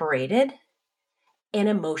efficiently separated and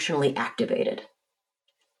emotionally activated.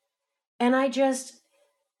 And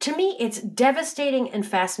to me, it's devastating and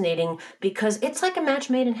fascinating because it's like a match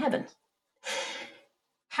made in heaven.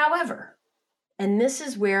 However, and this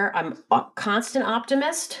is where I'm a constant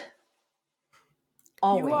optimist.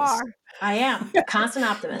 Always. You are. I am a constant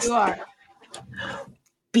optimist. You are.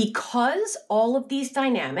 Because all of these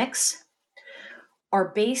dynamics are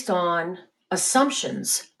based on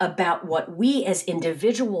assumptions about what we as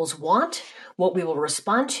individuals want, what we will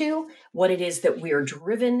respond to, what it is that we are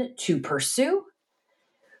driven to pursue,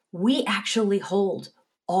 we actually hold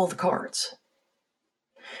all the cards.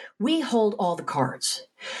 We hold all the cards.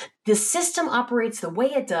 The system operates the way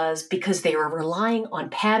it does because they are relying on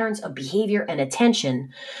patterns of behavior and attention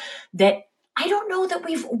that I don't know that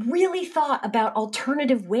we've really thought about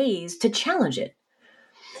alternative ways to challenge it.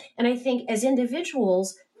 And I think as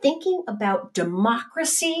individuals, thinking about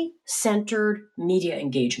democracy-centered media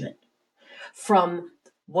engagement, from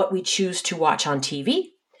what we choose to watch on TV,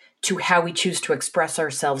 to how we choose to express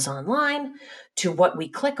ourselves online, to what we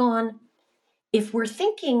click on, if we're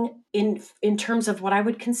thinking in terms of what I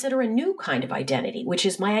would consider a new kind of identity, which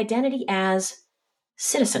is my identity as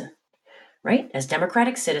citizen, right? As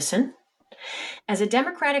democratic citizen, as a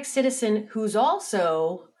democratic citizen who's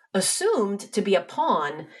also assumed to be a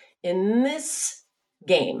pawn in this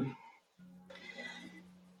game,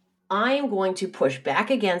 I am going to push back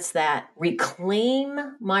against that,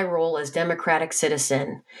 reclaim my role as democratic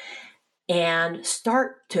citizen, and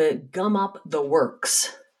start to gum up the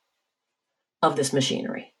works of this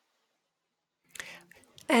machinery.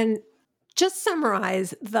 And just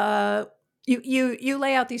summarize you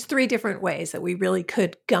lay out these 3 different ways that we really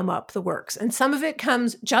could gum up the works. And some of it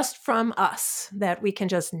comes just from us, that we can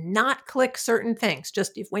just not click certain things.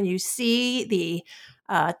 Just when you see the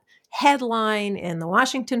headline in the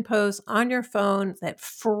Washington Post on your phone that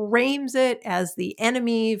frames it as the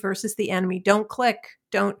enemy versus the enemy, don't click.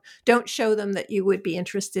 Don't show them that you would be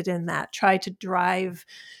interested in that. Try to drive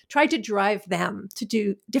them to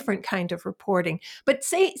do different kind of reporting. But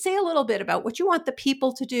say a little bit about what you want the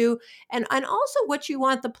people to do, and also what you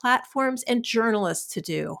want the platforms and journalists to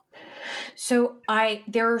do. So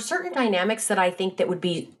there are certain dynamics that I think that would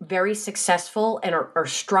be very successful and are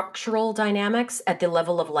structural dynamics at the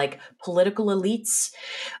level of like political elites.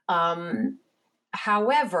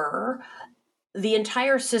 However, the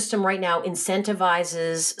entire system right now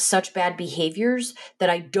incentivizes such bad behaviors that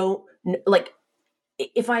I don't like.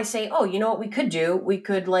 If I say, oh, you know what we could do? We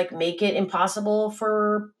could like make it impossible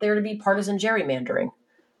for there to be partisan gerrymandering.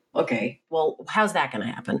 Okay, well, how's that going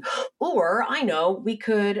to happen? Or I know we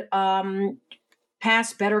could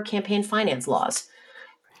pass better campaign finance laws,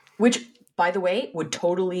 which, by the way, would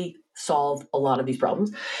totally solve a lot of these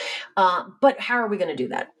problems. But how are we going to do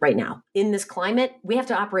that right now? In this climate, we have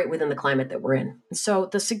to operate within the climate that we're in. So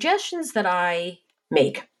the suggestions that I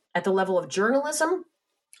make at the level of journalism,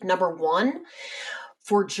 number one,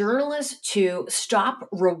 for journalists to stop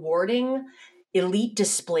rewarding elite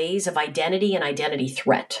displays of identity and identity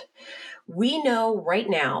threat. We know right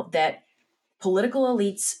now that political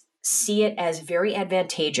elites see it as very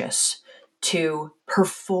advantageous to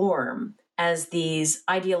perform as these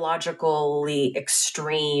ideologically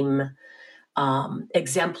extreme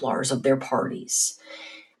exemplars of their parties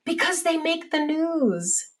because they make the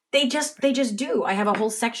news. They just do. I have a whole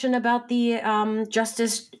section about the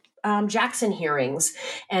Justice Jackson hearings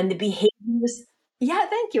and the behaviors. Yeah,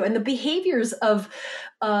 thank you. And the behaviors of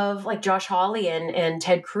like Josh Hawley and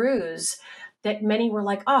Ted Cruz, that many were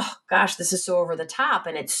like, oh gosh, this is so over the top,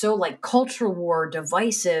 and it's so like cultural war,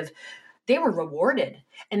 divisive. They were rewarded,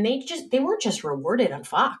 and they weren't just rewarded on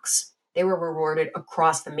Fox. They were rewarded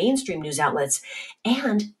across the mainstream news outlets.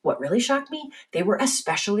 And what really shocked me, they were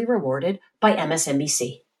especially rewarded by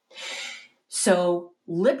MSNBC. So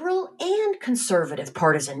liberal and conservative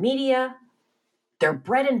partisan media, their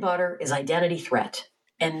bread and butter is identity threat.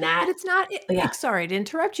 And that, But it's not, yeah. sorry to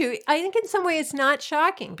interrupt you. I think in some way it's not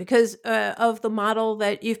shocking because of the model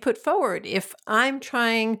that you've put forward. If I'm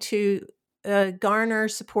trying to garner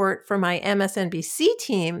support for my MSNBC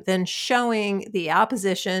team, then showing the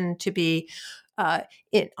opposition to be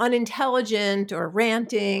unintelligent or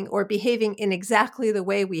ranting or behaving in exactly the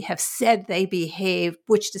way we have said they behave,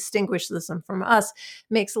 which distinguishes them from us,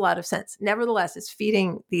 makes a lot of sense. Nevertheless, it's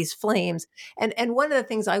feeding these flames. And one of the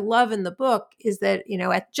things I love in the book is that,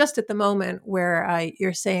 at the moment where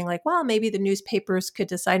you're saying like, well, maybe the newspapers could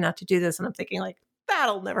decide not to do this. And I'm thinking like,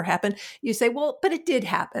 that'll never happen. You say, well, but it did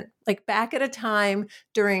happen. Like back at a time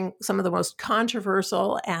during some of the most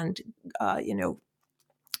controversial and,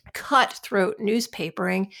 cutthroat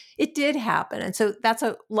newspapering, it did happen. And so that's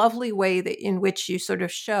a lovely way in which you sort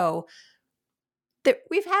of show that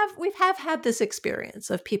we've had this experience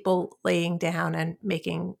of people laying down and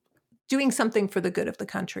doing something for the good of the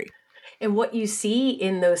country. And what you see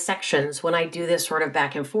in those sections when I do this sort of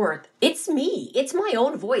back and forth, it's me. It's my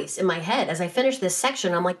own voice in my head. As I finish this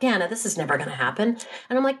section, I'm like, Dana, this is never going to happen.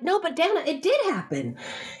 And I'm like, no, but Dana, it did happen.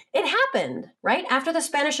 It happened, right? After the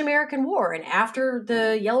Spanish-American War and after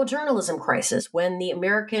the yellow journalism crisis, when the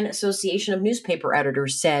American Association of Newspaper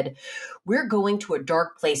Editors said, we're going to a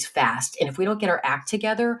dark place fast. And if we don't get our act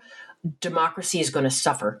together, democracy is going to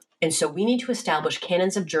suffer. And so we need to establish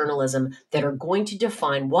canons of journalism that are going to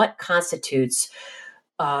define what constitutes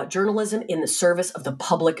journalism in the service of the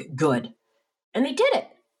public good. And they did it.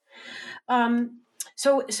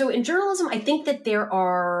 So in journalism, I think that there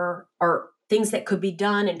are things that could be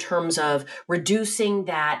done in terms of reducing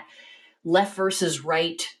that left versus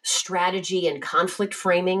right strategy and conflict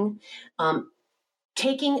framing,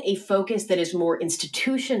 taking a focus that is more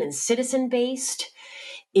institution and citizen based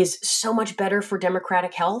is so much better for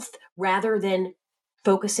democratic health rather than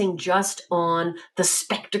focusing just on the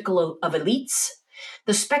spectacle of elites.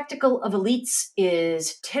 The spectacle of elites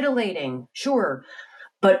is titillating, sure,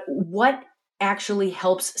 but what actually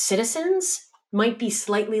helps citizens might be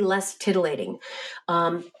slightly less titillating.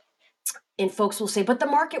 And folks will say, but the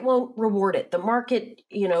market won't reward it. The market,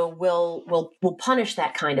 will punish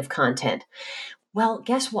that kind of content. Well,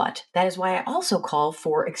 guess what? That is why I also call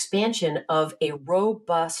for expansion of a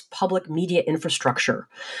robust public media infrastructure,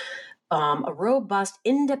 a robust,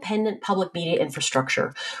 independent public media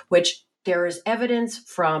infrastructure, which there is evidence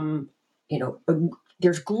from,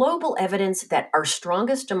 there's global evidence that our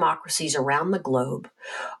strongest democracies around the globe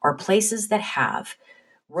are places that have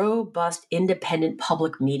robust, independent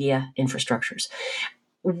public media infrastructures.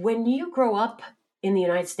 When you grow up in the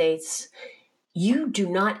United States, you do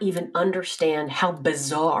not even understand how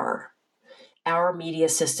bizarre our media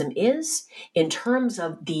system is in terms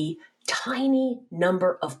of the tiny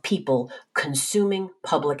number of people consuming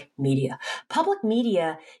public media. Public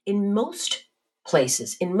media in most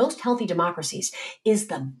places, in most healthy democracies, is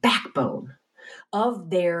the backbone of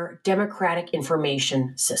their democratic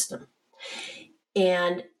information system.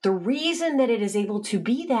 And the reason that it is able to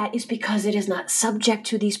be that is because it is not subject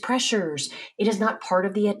to these pressures. It is not part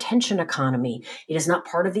of the attention economy. It is not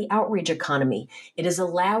part of the outrage economy. It is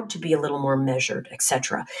allowed to be a little more measured,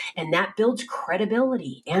 etc. And that builds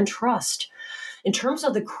credibility and trust. In terms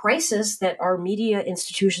of the crisis that our media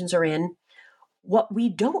institutions are in, what we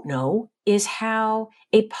don't know is how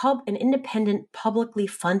an independent, publicly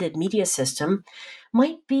funded media system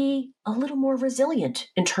might be a little more resilient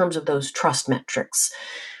in terms of those trust metrics.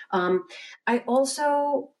 I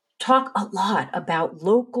also talk a lot about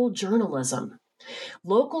local journalism.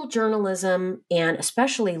 Local journalism and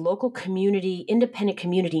especially local community, independent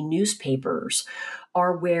community newspapers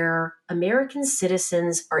are where American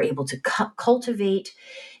citizens are able to cultivate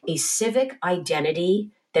a civic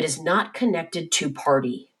identity that is not connected to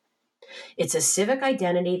party. It's a civic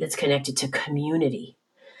identity that's connected to community,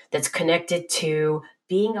 that's connected to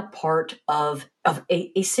being a part of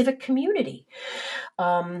a civic community.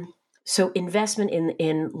 So investment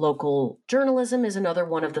in local journalism is another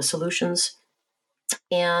one of the solutions.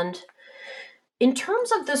 And in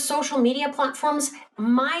terms of the social media platforms,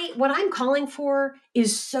 what I'm calling for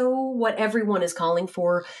is so what everyone is calling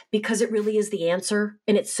for, because it really is the answer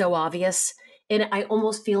and it's so obvious. And I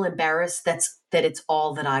almost feel embarrassed that it's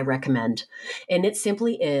all that I recommend. And it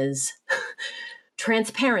simply is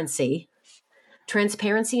transparency.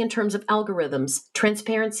 Transparency in terms of algorithms,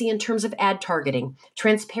 transparency in terms of ad targeting,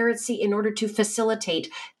 transparency in order to facilitate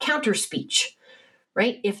counter speech.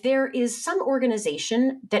 Right? If there is some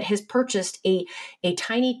organization that has purchased a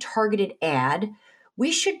tiny targeted ad,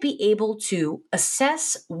 we should be able to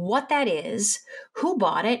assess what that is, who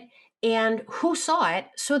bought it, and who saw it,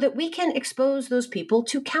 so that we can expose those people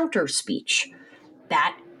to counter speech.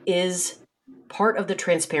 That is part of the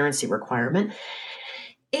transparency requirement.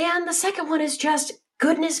 And the second one is just,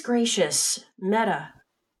 goodness gracious, Meta,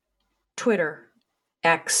 Twitter,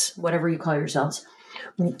 X, whatever you call yourselves.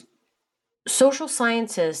 Social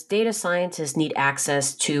scientists, data scientists need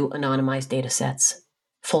access to anonymized data sets.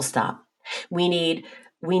 Full stop. We need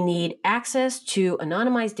access to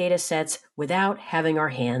anonymized data sets without having our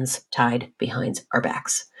hands tied behind our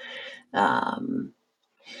backs. And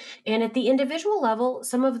at the individual level,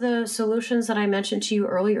 some of the solutions that I mentioned to you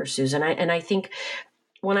earlier, Susan, I think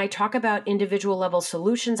when I talk about individual level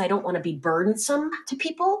solutions, I don't want to be burdensome to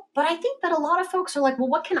people, but I think that a lot of folks are like, well,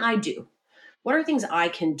 what can I do? What are things I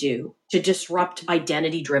can do to disrupt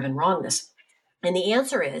identity-driven wrongness? And the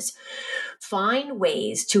answer is, find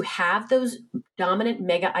ways to have those dominant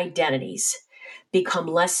mega identities become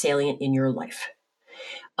less salient in your life.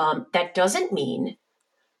 That doesn't mean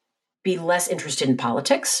be less interested in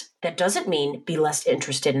politics. That doesn't mean be less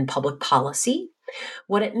interested in public policy.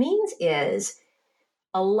 What it means is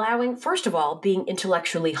allowing, first of all, being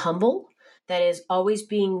intellectually humble. That is, always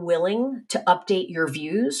being willing to update your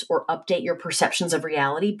views or update your perceptions of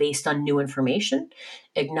reality based on new information,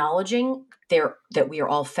 acknowledging that we are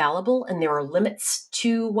all fallible and there are limits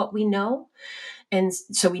to what we know. And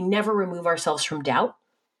so we never remove ourselves from doubt.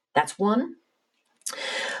 That's one.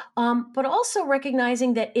 But also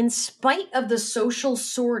recognizing that in spite of the social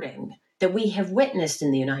sorting that we have witnessed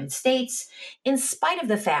in the United States, in spite of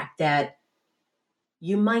the fact that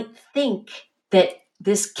you might think that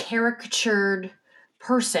this caricatured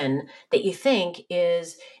person that you think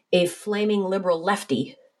is a flaming liberal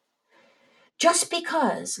lefty, just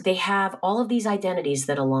because they have all of these identities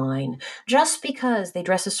that align, just because they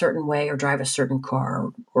dress a certain way or drive a certain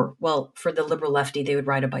car, or well, for the liberal lefty, they would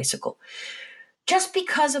ride a bicycle. Just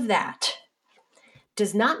because of that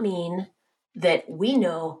does not mean that we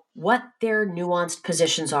know what their nuanced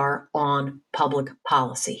positions are on public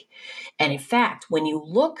policy. And in fact, when you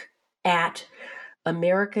look at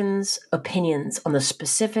Americans' opinions on the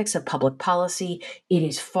specifics of public policy, it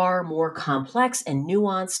is far more complex and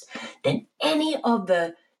nuanced than any of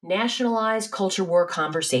the nationalized culture war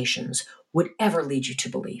conversations would ever lead you to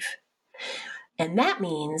believe. And that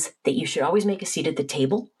means that you should always make a seat at the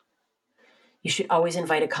table. You should always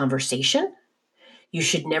invite a conversation. You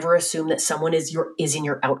should never assume that someone is in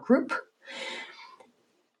your outgroup.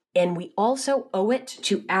 And we also owe it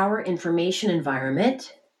to our information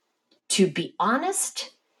environment to be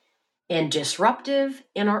honest and disruptive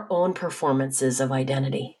in our own performances of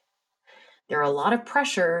identity. There are a lot of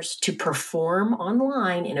pressures to perform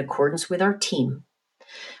online in accordance with our team.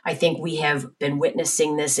 I think we have been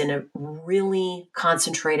witnessing this in a really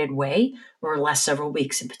concentrated way over the last several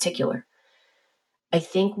weeks in particular. I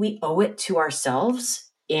think we owe it to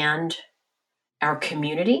ourselves and our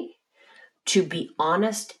community to be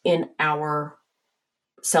honest in our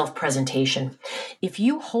self-presentation. If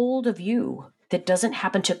you hold a view that doesn't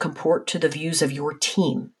happen to comport to the views of your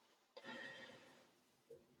team,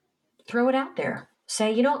 throw it out there.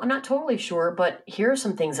 Say, I'm not totally sure, but here are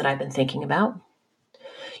some things that I've been thinking about.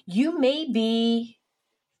 You may be,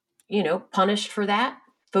 punished for that.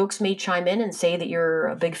 Folks may chime in and say that you're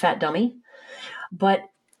a big fat dummy, but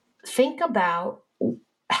think about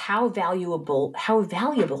how valuable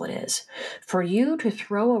it is for you to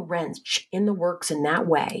throw a wrench in the works in that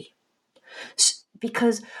way,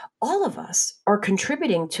 because all of us are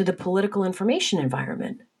contributing to the political information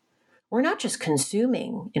environment. We're not just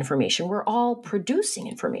consuming information, we're all producing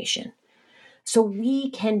information. So we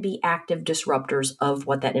can be active disruptors of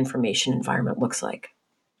what that information environment looks like.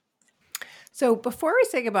 So before we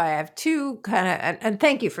say goodbye, I have two and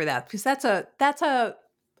thank you for that, because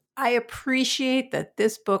I appreciate that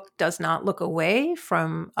this book does not look away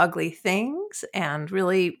from ugly things and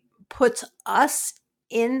really puts us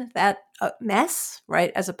in that mess,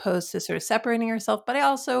 right? As opposed to sort of separating yourself. But I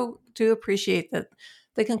also do appreciate that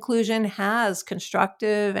the conclusion has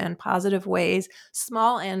constructive and positive ways,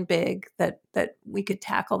 small and big, that we could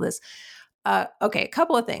tackle this. Okay, a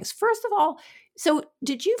couple of things. First of all, so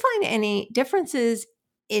did you find any differences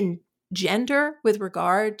in gender with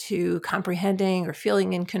regard to comprehending or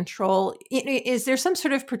feeling in control? Is there some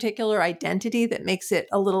sort of particular identity that makes it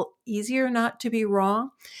a little easier not to be wrong?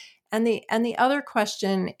 And the other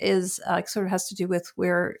question is sort of has to do with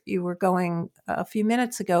where you were going a few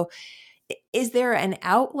minutes ago. Is there an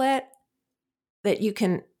outlet that you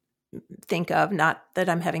can think of, not that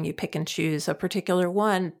I'm having you pick and choose a particular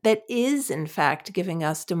one, that is in fact giving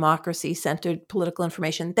us democracy-centered political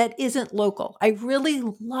information that isn't local? I really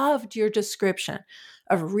loved your description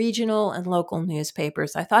of regional and local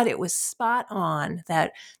newspapers. I thought it was spot on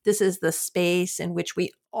that this is the space in which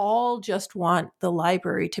we all just want the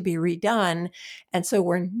library to be redone. And so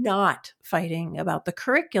we're not fighting about the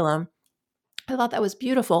curriculum. I thought that was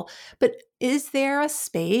beautiful. But is there a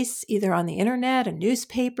space, either on the internet, a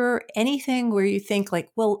newspaper, anything where you think like,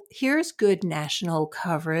 well, here's good national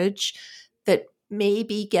coverage that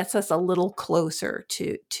maybe gets us a little closer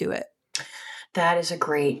to it? That is a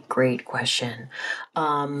great, great question.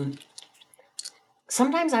 Sometimes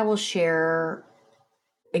I will share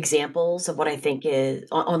examples of what I think is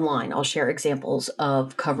online. I'll share examples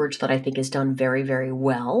of coverage that I think is done very, very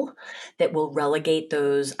well that will relegate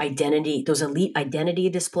those elite identity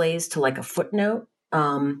displays to like a footnote.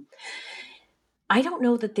 I don't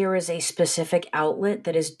know that there is a specific outlet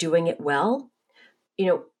that is doing it well.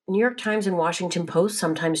 New York Times and Washington Post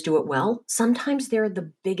sometimes do it well. Sometimes they're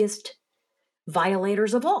the biggest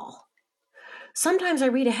violators of all. Sometimes I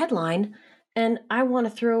read a headline and I want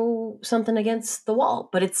to throw something against the wall,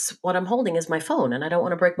 but it's what I'm holding is my phone and I don't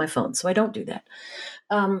want to break my phone. So I don't do that.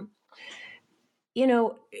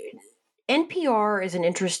 NPR is an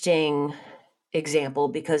interesting example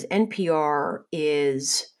because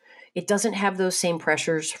it doesn't have those same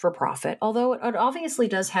pressures for profit, although it obviously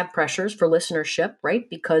does have pressures for listenership, right?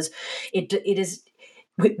 Because it is,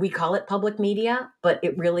 we call it public media, but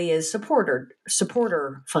it really is supporter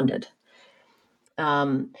funded.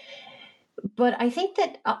 But I think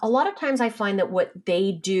that a lot of times I find that what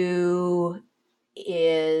they do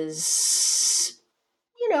is,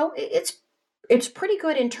 it's pretty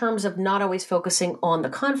good in terms of not always focusing on the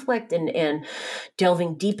conflict and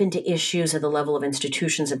delving deep into issues at the level of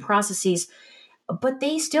institutions and processes. But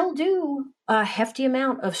they still do a hefty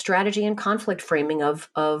amount of strategy and conflict framing of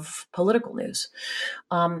political news.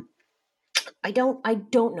 I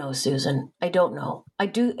don't know, Susan. I don't know.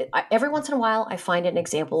 Every once in a while, I find an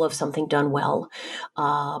example of something done well,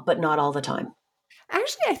 but not all the time.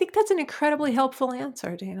 Actually, I think that's an incredibly helpful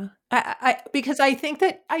answer, Dana. Because I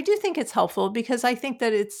do think it's helpful because I think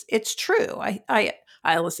that it's true.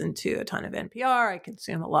 I listen to a ton of NPR. I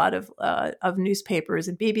consume a lot of newspapers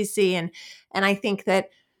and BBC, and I think that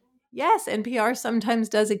yes, NPR sometimes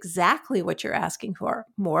does exactly what you're asking for.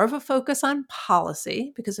 More of a focus on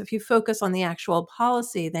policy, because if you focus on the actual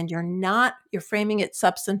policy, then you're framing it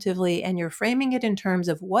substantively and you're framing it in terms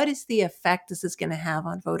of what is the effect this is going to have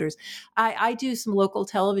on voters. I do some local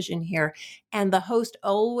television here, and the host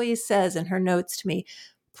always says in her notes to me,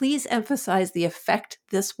 please emphasize the effect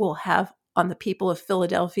this will have on the people of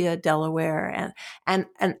Philadelphia, Delaware, and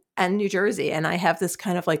New Jersey. And I have this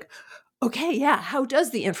kind of like, okay, yeah, how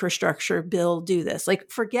does the infrastructure bill do this?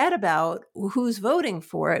 Like, forget about who's voting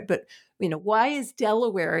for it, but why is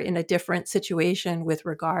Delaware in a different situation with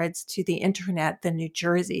regards to the internet than New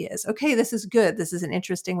Jersey is? Okay, this is good. This is an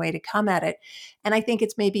interesting way to come at it. And I think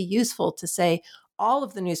it's maybe useful to say all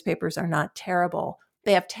of the newspapers are not terrible.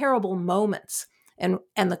 They have terrible moments. And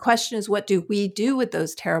the question is, what do we do with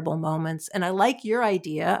those terrible moments? And I like your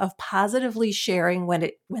idea of positively sharing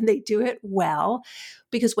when they do it well,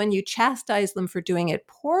 because when you chastise them for doing it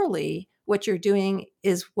poorly, what you're doing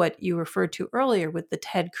is what you referred to earlier with the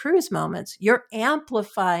Ted Cruz moments. You're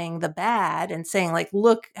amplifying the bad and saying like,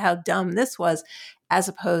 look how dumb this was, as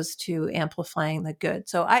opposed to amplifying the good.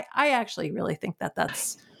 So I actually really think that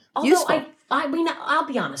that's useful. I mean, I'll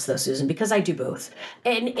be honest though, Susan, because I do both,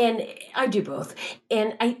 and I do both,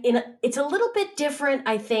 and it's a little bit different,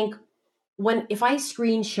 I think, if I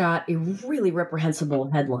screenshot a really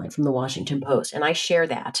reprehensible headline from the Washington Post and I share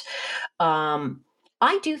that.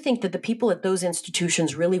 I do think that the people at those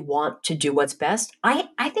institutions really want to do what's best. I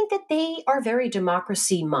think that they are very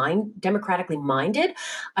democratically minded.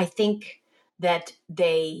 I think that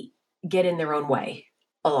they get in their own way.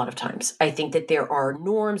 a lot of times. I think that there are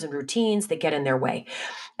norms and routines that get in their way,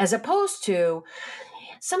 as opposed to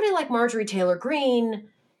somebody like Marjorie Taylor Greene.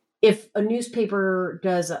 If a newspaper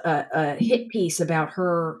does a hit piece about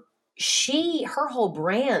her, her whole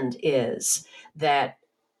brand is that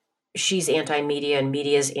she's anti-media and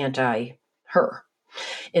media's anti-her.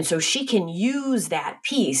 And so she can use that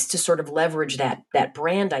piece to sort of leverage that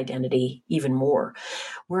brand identity even more.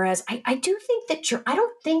 Whereas I do think that I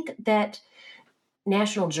don't think that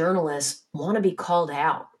national journalists want to be called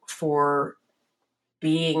out for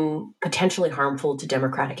being potentially harmful to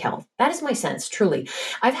democratic health. That is my sense, truly.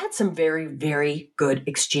 I've had some very, very good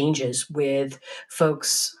exchanges with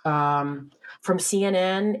folks from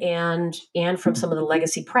CNN and from some of the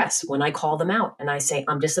legacy press when I call them out and I say,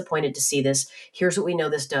 I'm disappointed to see this. Here's what we know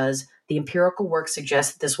this does. The empirical work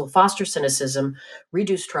suggests that this will foster cynicism,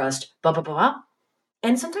 reduce trust, blah, blah, blah, blah.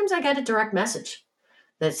 And sometimes I get a direct message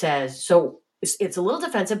that says, so it's a little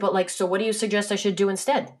defensive, but like, so what do you suggest I should do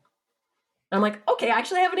instead? I'm like, okay, I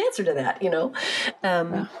actually have an answer to that,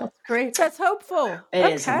 That's great. That's hopeful.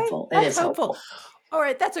 It is hopeful. It is hopeful. All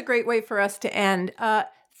right. That's a great way for us to end.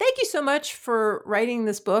 Thank you so much for writing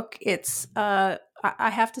this book. It's, I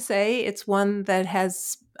have to say, it's one that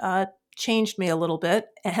has changed me a little bit.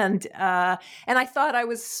 And I thought I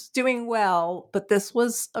was doing well, but this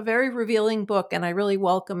was a very revealing book. And I really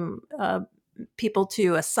welcome people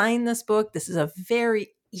to assign this book. This is a very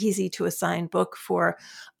easy to assign book for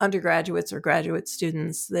undergraduates or graduate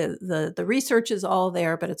students. The research is all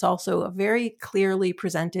there, but it's also a very clearly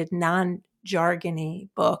presented, non-jargony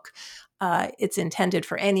book. It's intended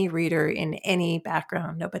for any reader in any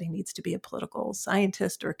background. Nobody needs to be a political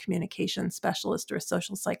scientist or a communications specialist or a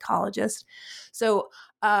social psychologist. So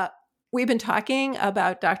we've been talking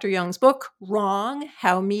about Dr. Young's book, Wrong: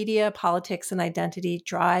 How Media, Politics, and Identity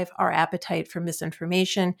Drive Our Appetite for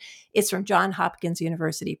Misinformation. It's from Johns Hopkins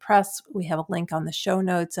University Press. We have a link on the show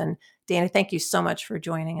notes. And Dana, thank you so much for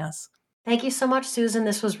joining us. Thank you so much, Susan.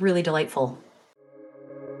 This was really delightful.